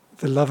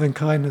 the loving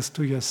kindness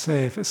to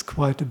yourself is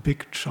quite a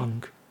big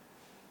chunk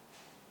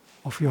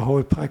of your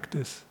whole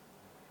practice.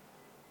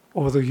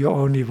 Although you're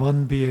only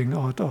one being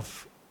out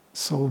of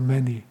so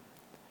many.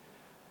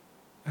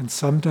 And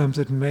sometimes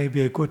it may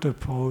be a good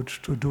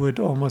approach to do it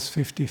almost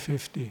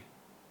 50-50.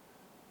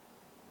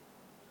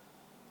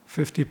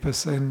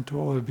 50% to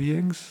all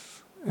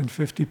beings and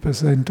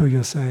 50% to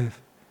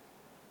yourself.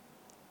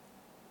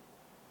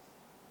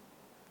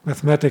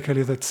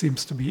 Mathematically that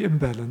seems to be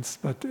imbalanced,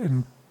 but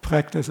in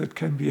practice it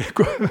can be a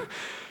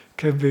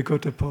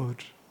good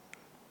approach.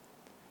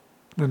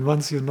 And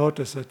once you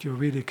notice that you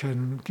really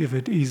can give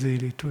it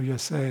easily to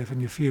yourself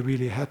and you feel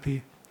really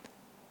happy,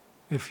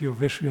 if you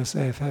wish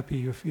yourself happy,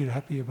 you feel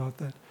happy about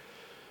that.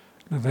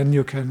 And then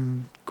you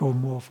can go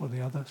more for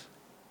the others.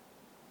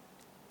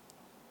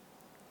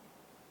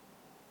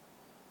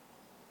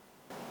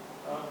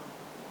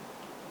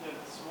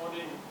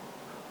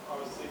 I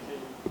was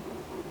thinking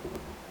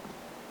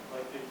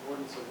like the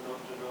importance of not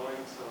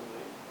denying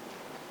something,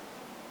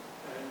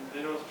 and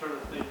then I was trying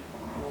to think,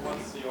 well,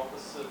 what's the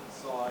opposite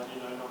side?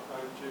 You know, not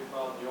going too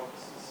far. The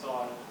opposite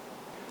side.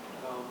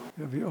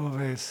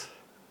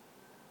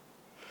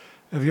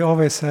 We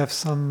always have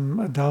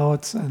some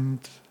doubts and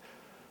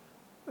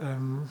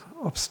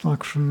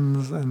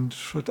obstructions, and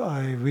should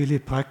I really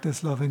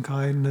practice loving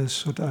kindness?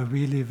 Should I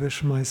really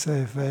wish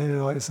myself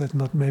well, or is it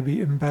not maybe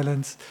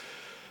imbalanced?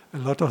 A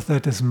lot of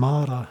that is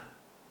Mara.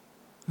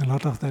 A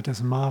lot of that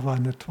is Mara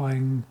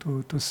trying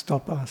to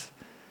stop us.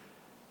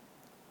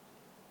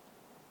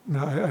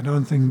 No, I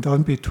don't think,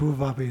 don't be too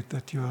worried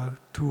that you are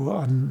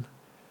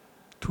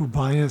too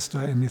biased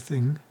or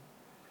anything.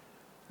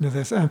 No,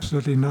 there's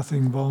absolutely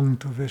nothing wrong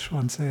to wish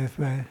oneself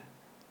well.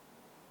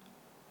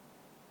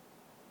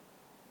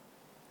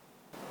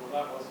 Well,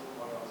 that wasn't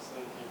what I was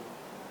thinking.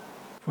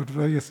 What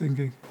were you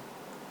thinking?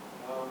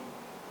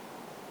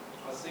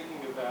 I was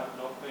thinking about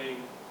not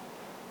being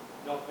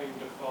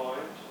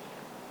defined,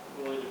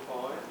 fully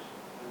defined,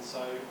 and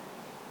so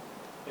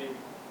being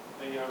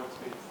able to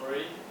be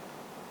free,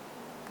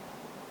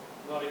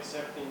 not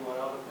accepting what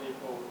other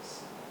people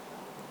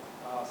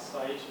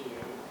say to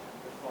you,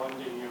 but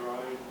finding your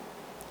own.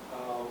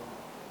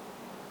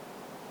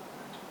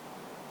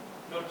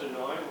 Not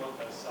denying what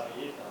they say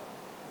either,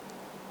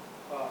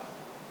 but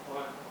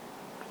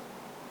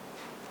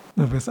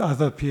With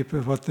other people,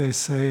 what they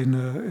say,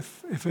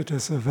 if it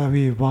is a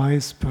very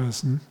wise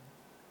person,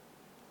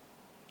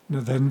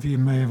 then we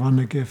may want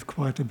to give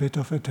quite a bit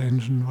of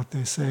attention what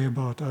they say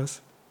about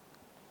us.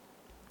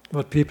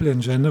 What people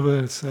in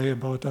general say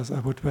about us, I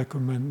would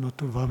recommend not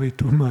to worry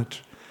too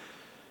much.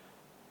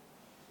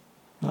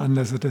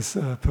 Unless it is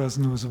a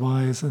person who's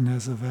wise and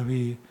has a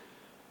very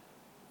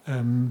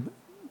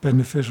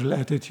beneficial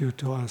attitude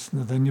to us,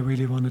 then you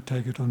really want to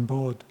take it on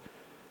board.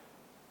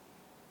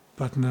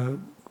 But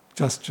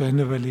just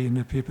generally,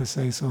 people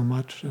say so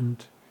much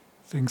and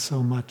think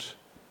so much.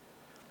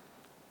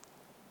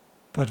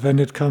 But when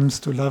it comes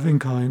to loving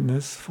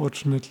kindness,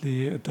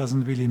 fortunately, it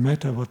doesn't really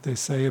matter what they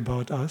say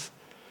about us,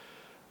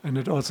 and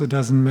it also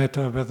doesn't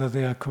matter whether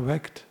they are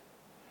correct.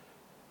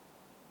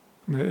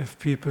 If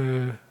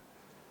people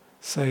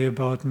say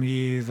about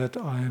me that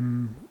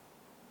I'm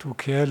too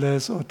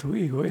careless or too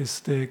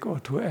egoistic or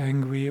too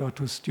angry or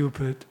too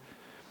stupid,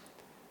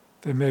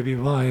 they may be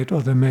right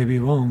or they may be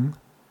wrong,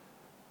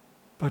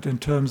 but in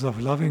terms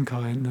of loving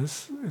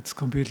kindness, it's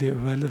completely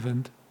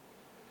irrelevant.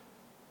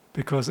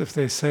 Because if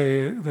they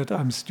say that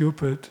I'm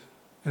stupid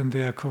and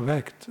they are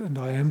correct and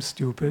I am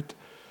stupid,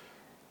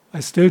 I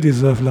still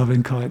deserve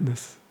loving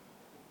kindness.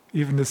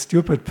 Even a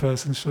stupid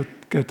person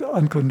should get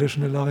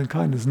unconditional loving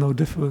kindness, no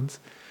difference.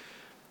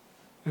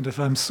 And if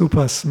I'm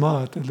super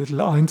smart, a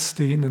little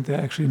Einstein, and they're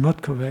actually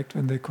not correct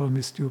when they call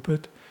me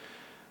stupid,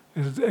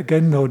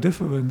 again, no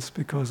difference,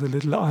 because a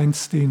little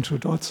Einstein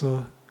should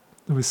also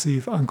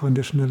receive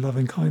unconditional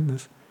loving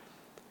kindness.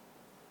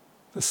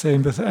 The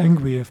same with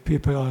angry. If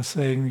people are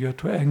saying you're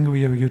too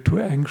angry or you're too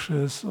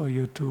anxious or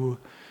you're too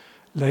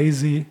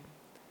lazy,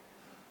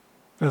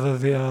 whether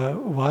they are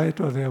right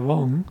or they're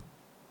wrong,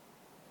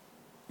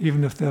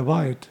 even if they're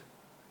right,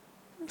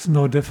 there's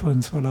no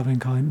difference for loving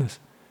kindness.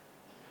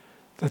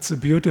 That's the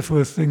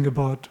beautiful thing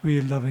about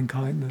real loving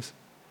kindness.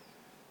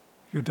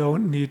 You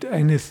don't need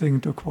anything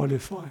to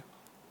qualify.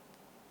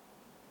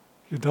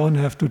 You don't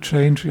have to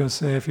change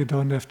yourself, you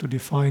don't have to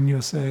define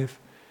yourself,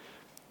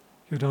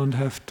 you don't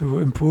have to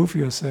improve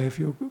yourself.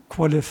 You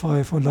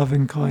qualify for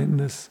loving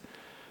kindness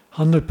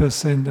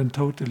 100% and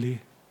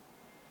totally,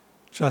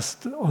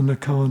 just on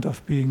account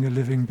of being a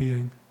living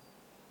being.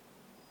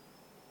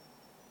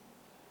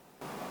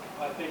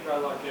 I think I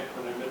like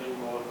equanimity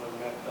more than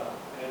metta,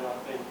 and I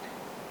think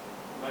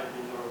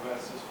maybe the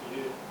reverse is for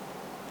you.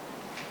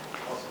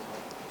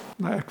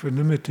 Possible.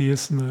 Equanimity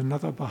is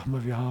another Brahma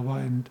Vihara,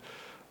 and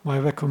my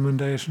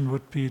recommendation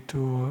would be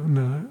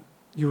to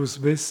use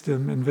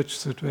wisdom. In which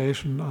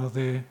situation are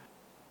they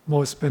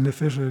most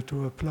beneficial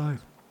to apply?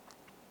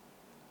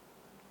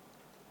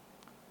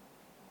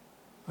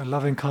 A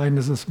loving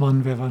kindness is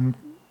one where one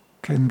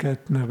can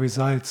get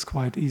results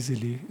quite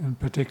easily, in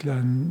particular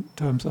in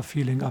terms of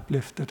feeling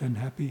uplifted and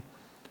happy.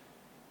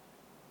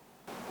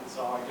 And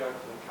so I go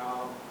for the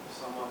calm. If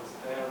someone's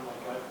down, I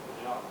go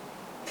for the up.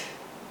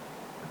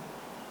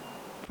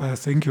 I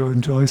think you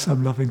enjoy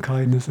some loving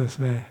kindness as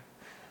well.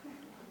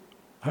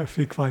 I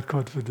feel quite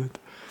confident.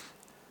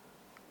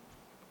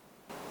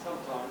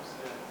 Sometimes,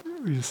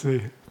 yeah. You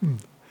see,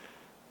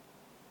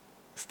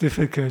 it's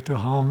difficult to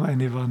harm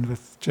anyone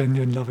with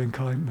genuine loving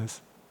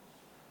kindness,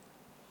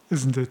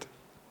 isn't it?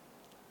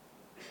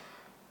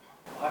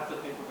 I have to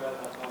think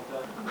about that like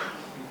that.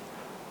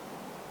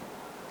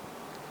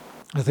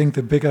 I think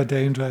the bigger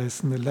danger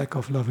is in the lack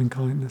of loving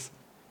kindness.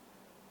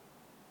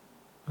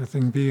 I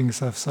think beings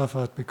have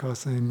suffered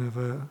because they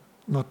never,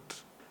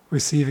 not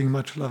receiving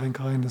much loving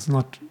kindness,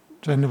 not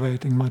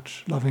generating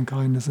much loving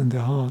kindness in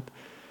their heart.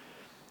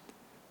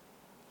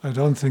 I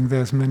don't think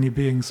there's many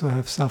beings who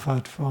have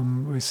suffered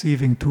from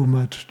receiving too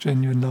much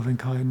genuine loving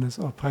kindness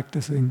or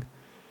practicing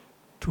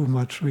too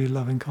much real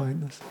loving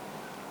kindness.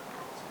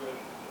 It's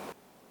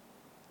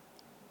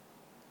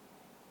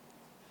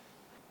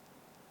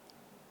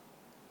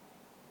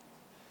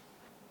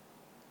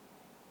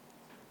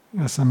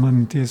good.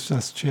 Someone is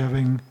just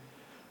sharing,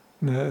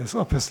 it's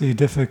obviously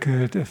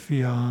difficult if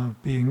we are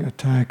being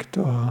attacked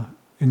or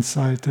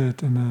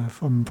insulted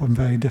from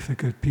very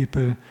difficult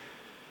people,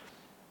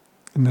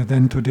 and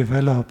then to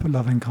develop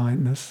loving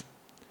kindness.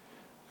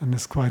 And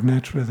it's quite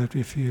natural that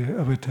we feel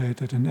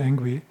irritated and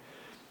angry.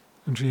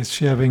 And she is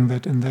sharing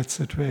that in that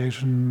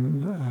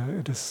situation,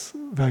 it is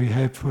very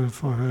helpful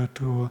for her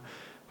to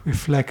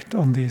reflect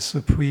on the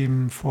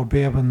supreme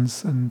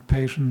forbearance and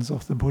patience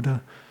of the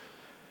Buddha,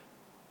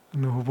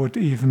 and who would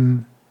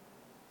even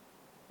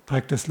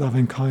practice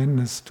loving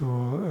kindness to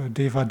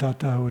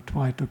Devadatta who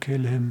tried to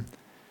kill him.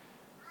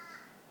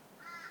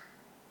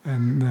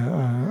 And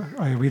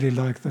I really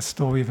like the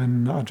story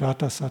when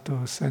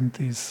Ajatasattu sent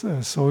these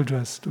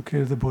soldiers to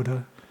kill the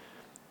Buddha,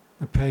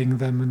 paying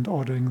them and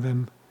ordering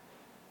them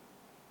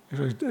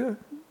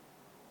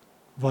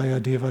via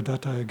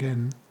Devadatta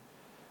again.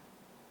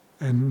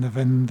 And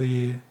when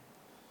the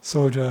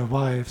soldier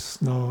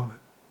arrives now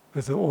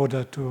with the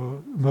order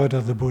to murder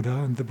the Buddha,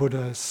 and the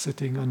Buddha is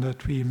sitting under a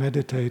tree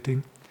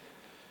meditating,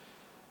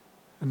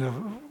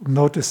 and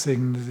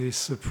noticing the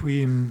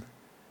supreme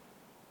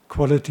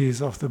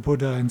qualities of the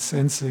Buddha and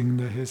sensing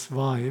his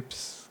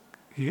vibes,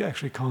 he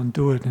actually can't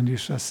do it, and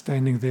he's just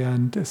standing there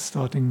and is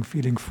starting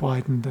feeling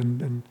frightened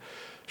and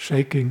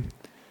shaking.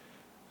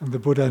 And the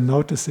Buddha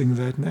noticing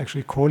that and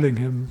actually calling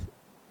him,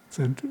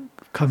 said,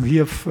 "Come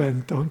here,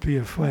 friend, don't be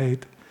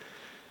afraid."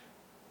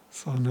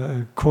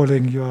 So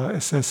calling your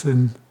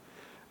assassin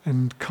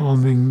and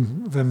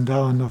calming them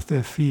down of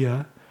their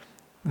fear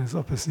is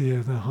obviously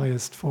the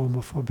highest form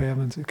of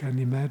forbearance you can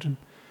imagine.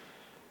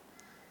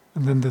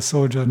 And then the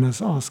soldier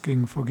is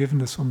asking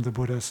forgiveness from the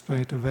Buddha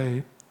straight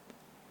away.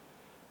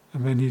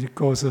 And when he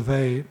goes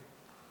away,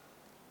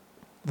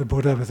 the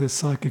Buddha with his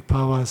psychic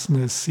powers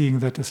is seeing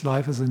that his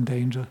life is in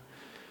danger.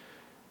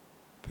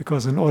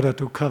 Because in order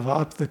to cover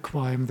up the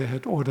crime, they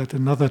had ordered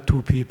another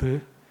 2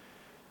 people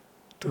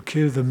to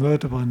kill the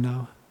murderer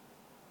now.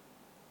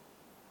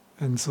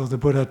 And so the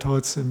Buddha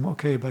told him,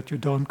 okay, but you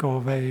don't go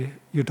away,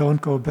 you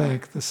don't go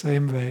back the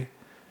same way,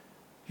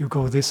 you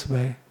go this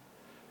way.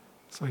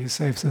 So he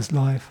saves his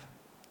life.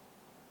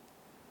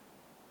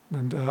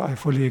 And I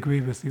fully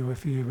agree with you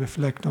if you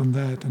reflect on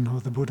that and how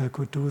the Buddha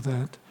could do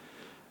that.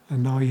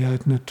 And now he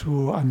had a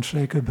true,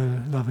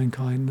 unshakable loving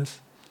kindness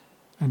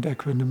and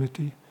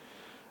equanimity.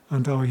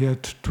 And how he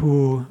had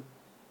true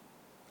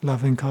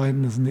loving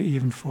kindness, and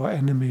even for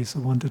enemies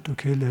who wanted to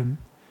kill him.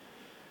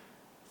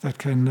 That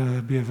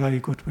can be a very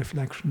good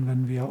reflection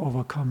when we are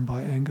overcome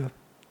by anger.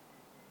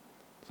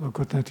 So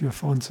good that you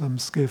found some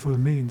skillful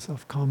means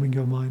of calming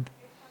your mind.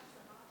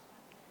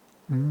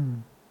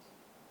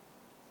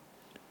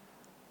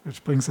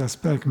 Which brings us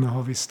back now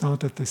how we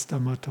started this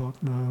Dhamma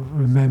talk. Now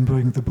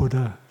remembering the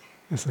Buddha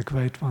is a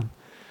great one.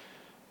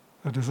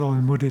 That is all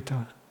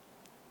mudita.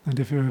 And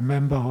if you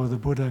remember how the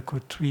Buddha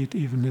could treat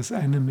even his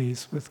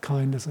enemies with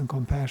kindness and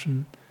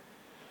compassion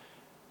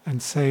and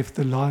save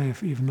the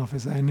life even of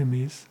his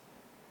enemies,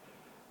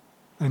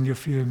 then you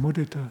feel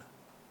mudita.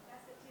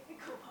 That's the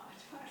difficult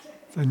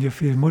part. Then you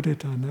feel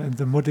mudita, and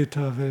the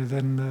mudita will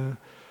then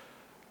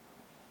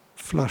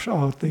flush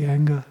out the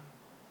anger.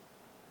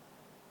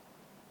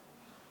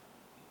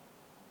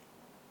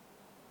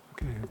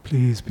 Okay,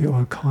 please be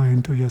all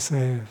kind to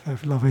yourself,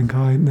 have loving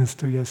kindness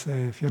to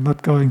yourself. You're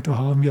not going to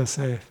harm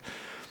yourself.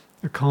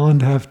 You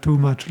can't have too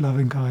much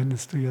loving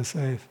kindness to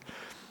yourself.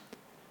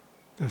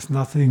 There's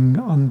nothing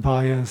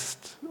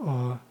unbiased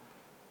or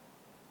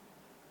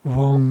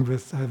wrong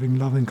with having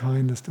loving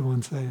kindness to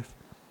oneself.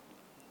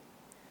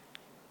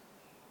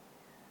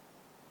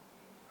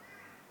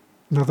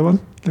 Another one?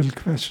 Little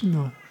question?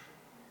 Or?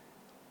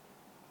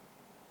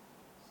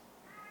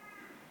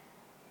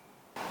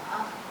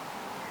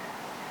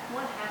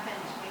 What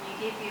happens when you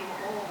give you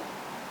all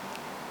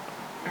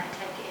and I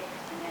take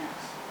everything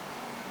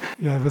else?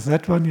 Yeah, with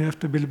that one you have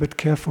to be a little bit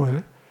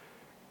careful.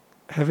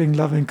 Having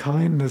loving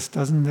kindness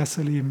doesn't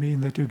necessarily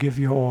mean that you give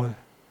your all.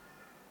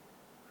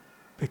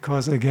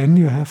 Because again,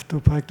 you have to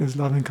practice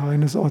loving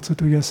kindness also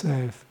to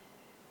yourself.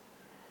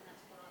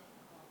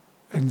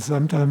 And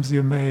sometimes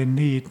you may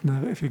need,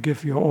 if you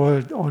give your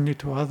all only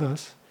to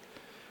others,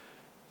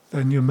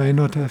 then you may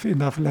not have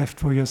enough left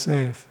for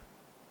yourself.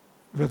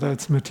 Whether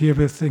it's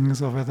material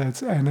things or whether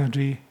it's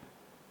energy.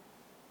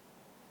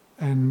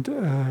 And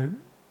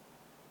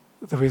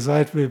the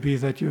result will be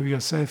that you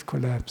yourself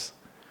collapse.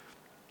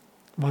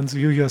 Once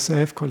you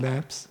yourself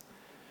collapse,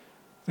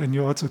 then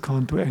you also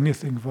can't do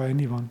anything for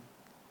anyone.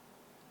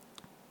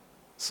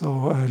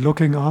 So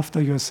looking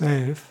after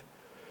yourself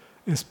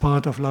is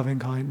part of loving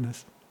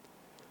kindness.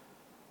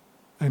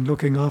 And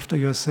looking after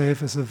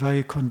yourself is a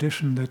very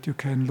condition that you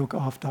can look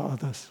after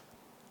others.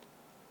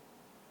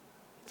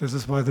 This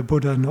is why the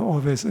Buddha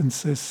always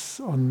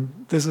insists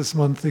on, this is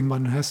one thing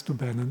one has to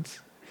balance.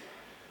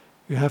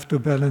 You have to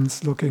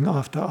balance looking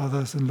after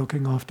others and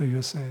looking after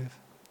yourself.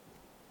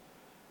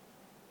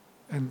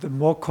 And the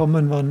more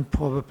common one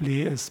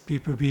probably is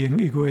people being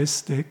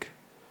egoistic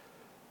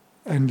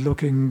and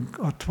looking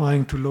or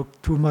trying to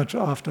look too much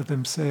after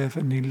themselves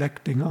and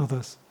neglecting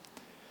others.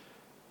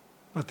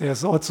 But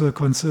there's also a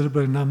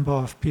considerable number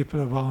of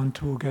people around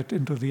who get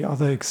into the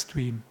other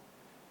extreme.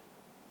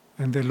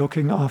 And they're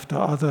looking after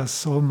others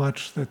so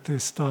much that they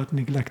start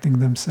neglecting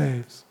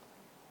themselves.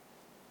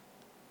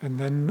 And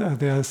then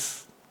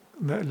there's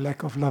the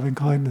lack of loving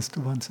kindness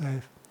to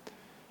oneself.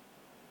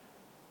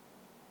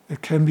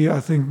 It can be, I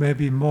think,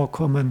 maybe more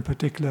common,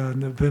 particularly in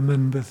the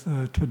women with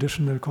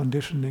traditional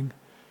conditioning.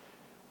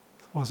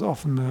 It was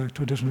often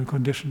traditional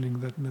conditioning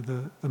that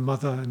the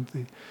mother and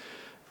the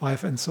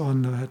wife and so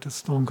on had a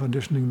strong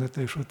conditioning that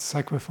they should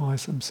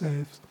sacrifice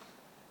themselves.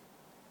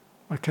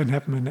 It can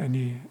happen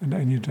in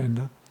any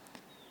gender.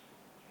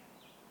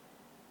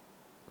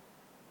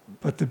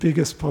 But the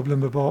biggest problem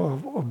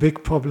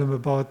big problem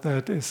about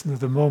that is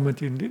the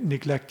moment you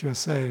neglect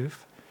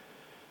yourself,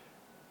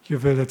 you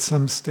will at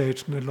some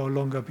stage no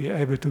longer be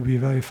able to be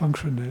very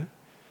functional.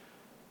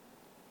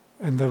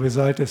 And the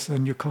result is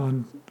then you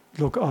can't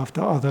look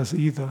after others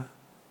either.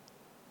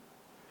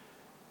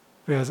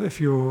 Whereas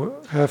if you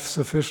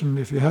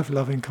have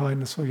loving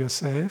kindness for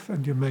yourself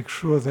and you make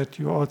sure that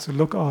you also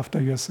look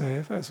after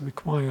yourself as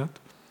required,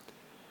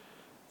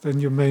 then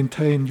you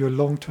maintain your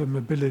long-term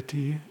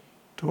ability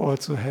to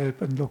also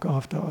help and look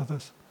after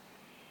others.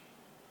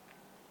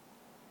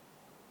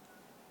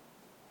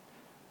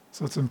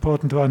 So it's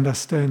important to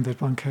understand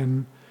that one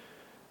can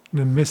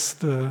miss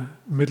the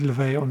middle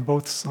way on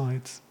both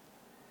sides.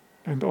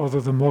 And although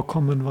the more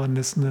common one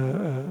is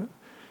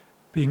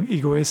being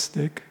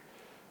egoistic,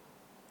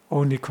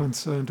 only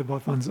concerned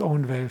about one's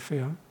own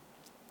welfare,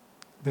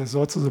 there's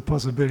also the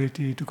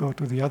possibility to go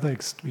to the other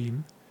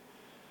extreme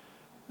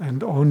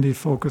and only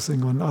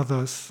focusing on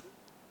others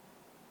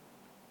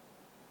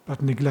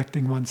but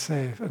neglecting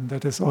oneself, and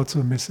that is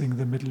also missing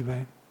the middle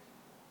way.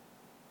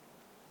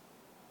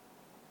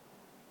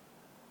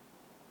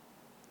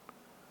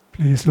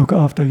 Please look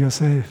after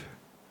yourself.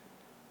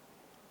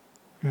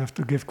 You have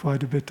to give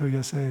quite a bit to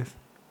yourself.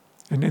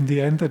 And in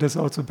the end, that is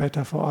also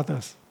better for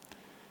others.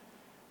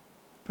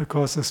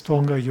 Because the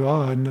stronger you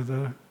are and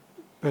the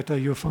better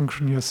you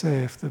function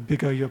yourself, the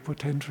bigger your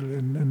potential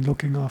in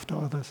looking after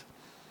others.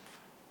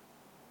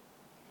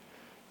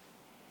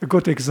 A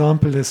good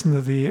example is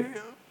the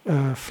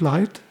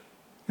flight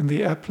in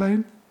the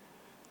airplane.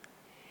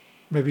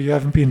 Maybe you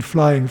haven't been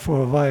flying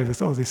for a while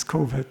with all this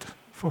COVID.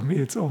 For me,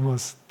 it's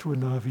almost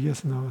 2.5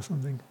 years now or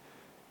something.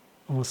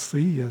 Almost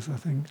 3 years, I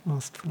think,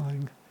 last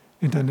flying,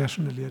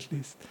 internationally at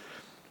least.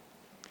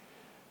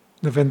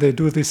 Now, when they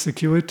do this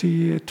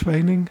security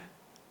training,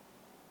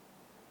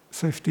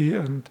 safety,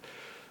 and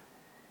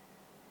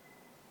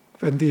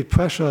when the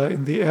pressure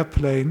in the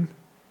airplane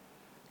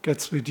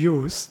gets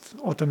reduced,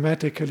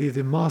 automatically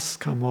the masks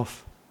come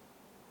off.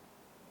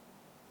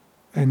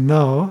 And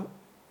now,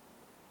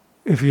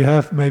 if you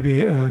have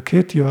maybe a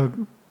kid, your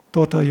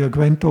daughter, your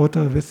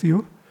granddaughter with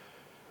you,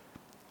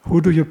 who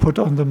do you put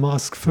on the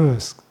mask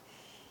first?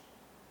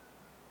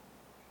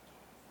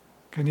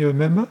 Can you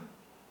remember?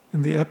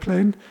 In the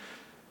airplane,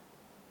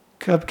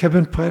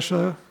 cabin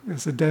pressure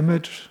is a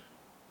damage,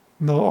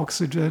 no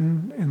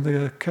oxygen in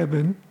the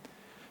cabin,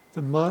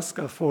 the masks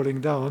are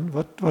falling down.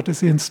 What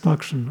is the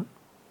instruction?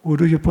 Who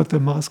do you put the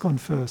mask on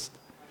first?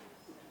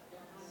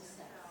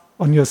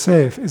 On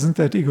yourself. Isn't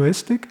that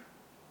egoistic?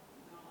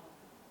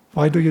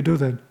 Why do you do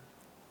that?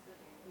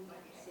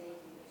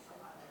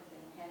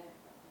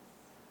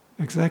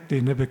 Exactly,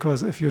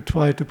 because if you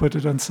try to put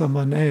it on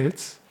someone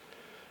else,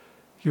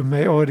 you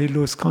may already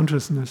lose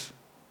consciousness.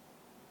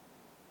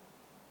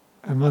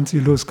 And once you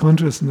lose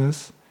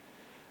consciousness,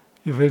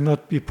 you will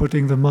not be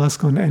putting the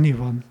mask on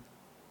anyone,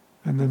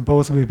 and then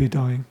both will be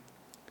dying.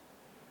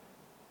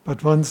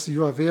 But once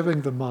you are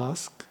wearing the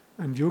mask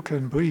and you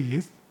can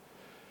breathe,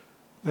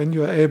 then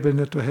you are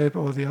able to help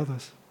all the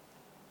others.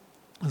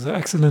 It's an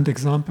excellent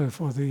example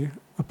for the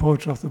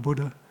approach of the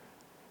Buddha.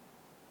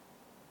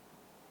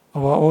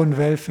 Our own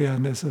welfare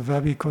is a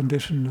very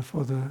condition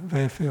for the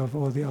welfare of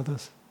all the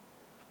others.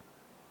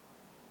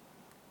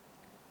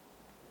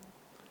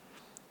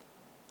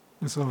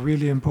 It's so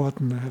really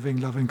important having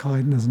loving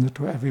kindness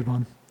to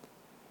everyone.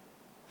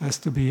 It has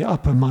to be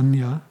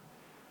apamanya.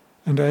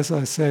 And as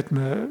I said,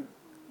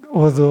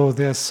 although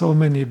there are so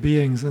many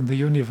beings in the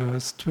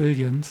universe,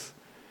 trillions,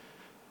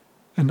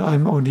 and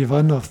I'm only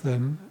one of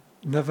them,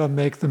 never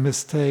make the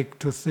mistake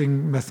to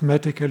think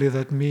mathematically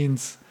that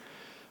means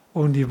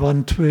only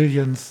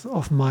 1/1,000,000th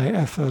of my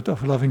effort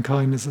of loving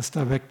kindness is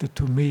directed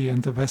to me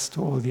and the rest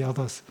to all the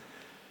others.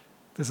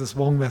 This is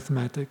wrong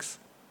mathematics.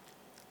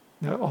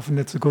 Often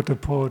it's a good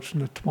approach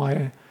to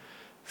try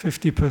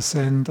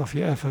 50% of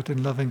your effort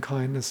in loving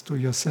kindness to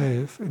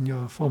yourself in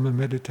your formal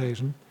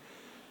meditation,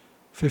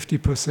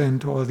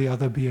 50% to all the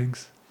other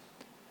beings,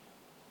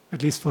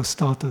 at least for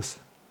starters.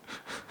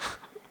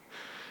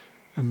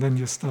 And then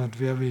you start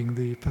varying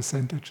the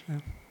percentage.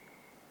 Yeah.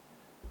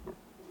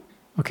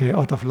 Okay,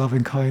 out of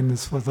loving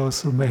kindness for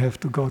those who may have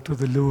to go to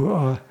the loo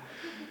or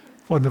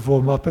want to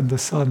warm up in the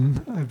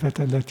sun, I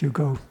better let you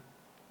go.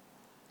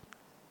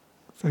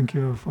 Thank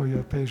you for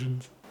your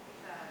patience.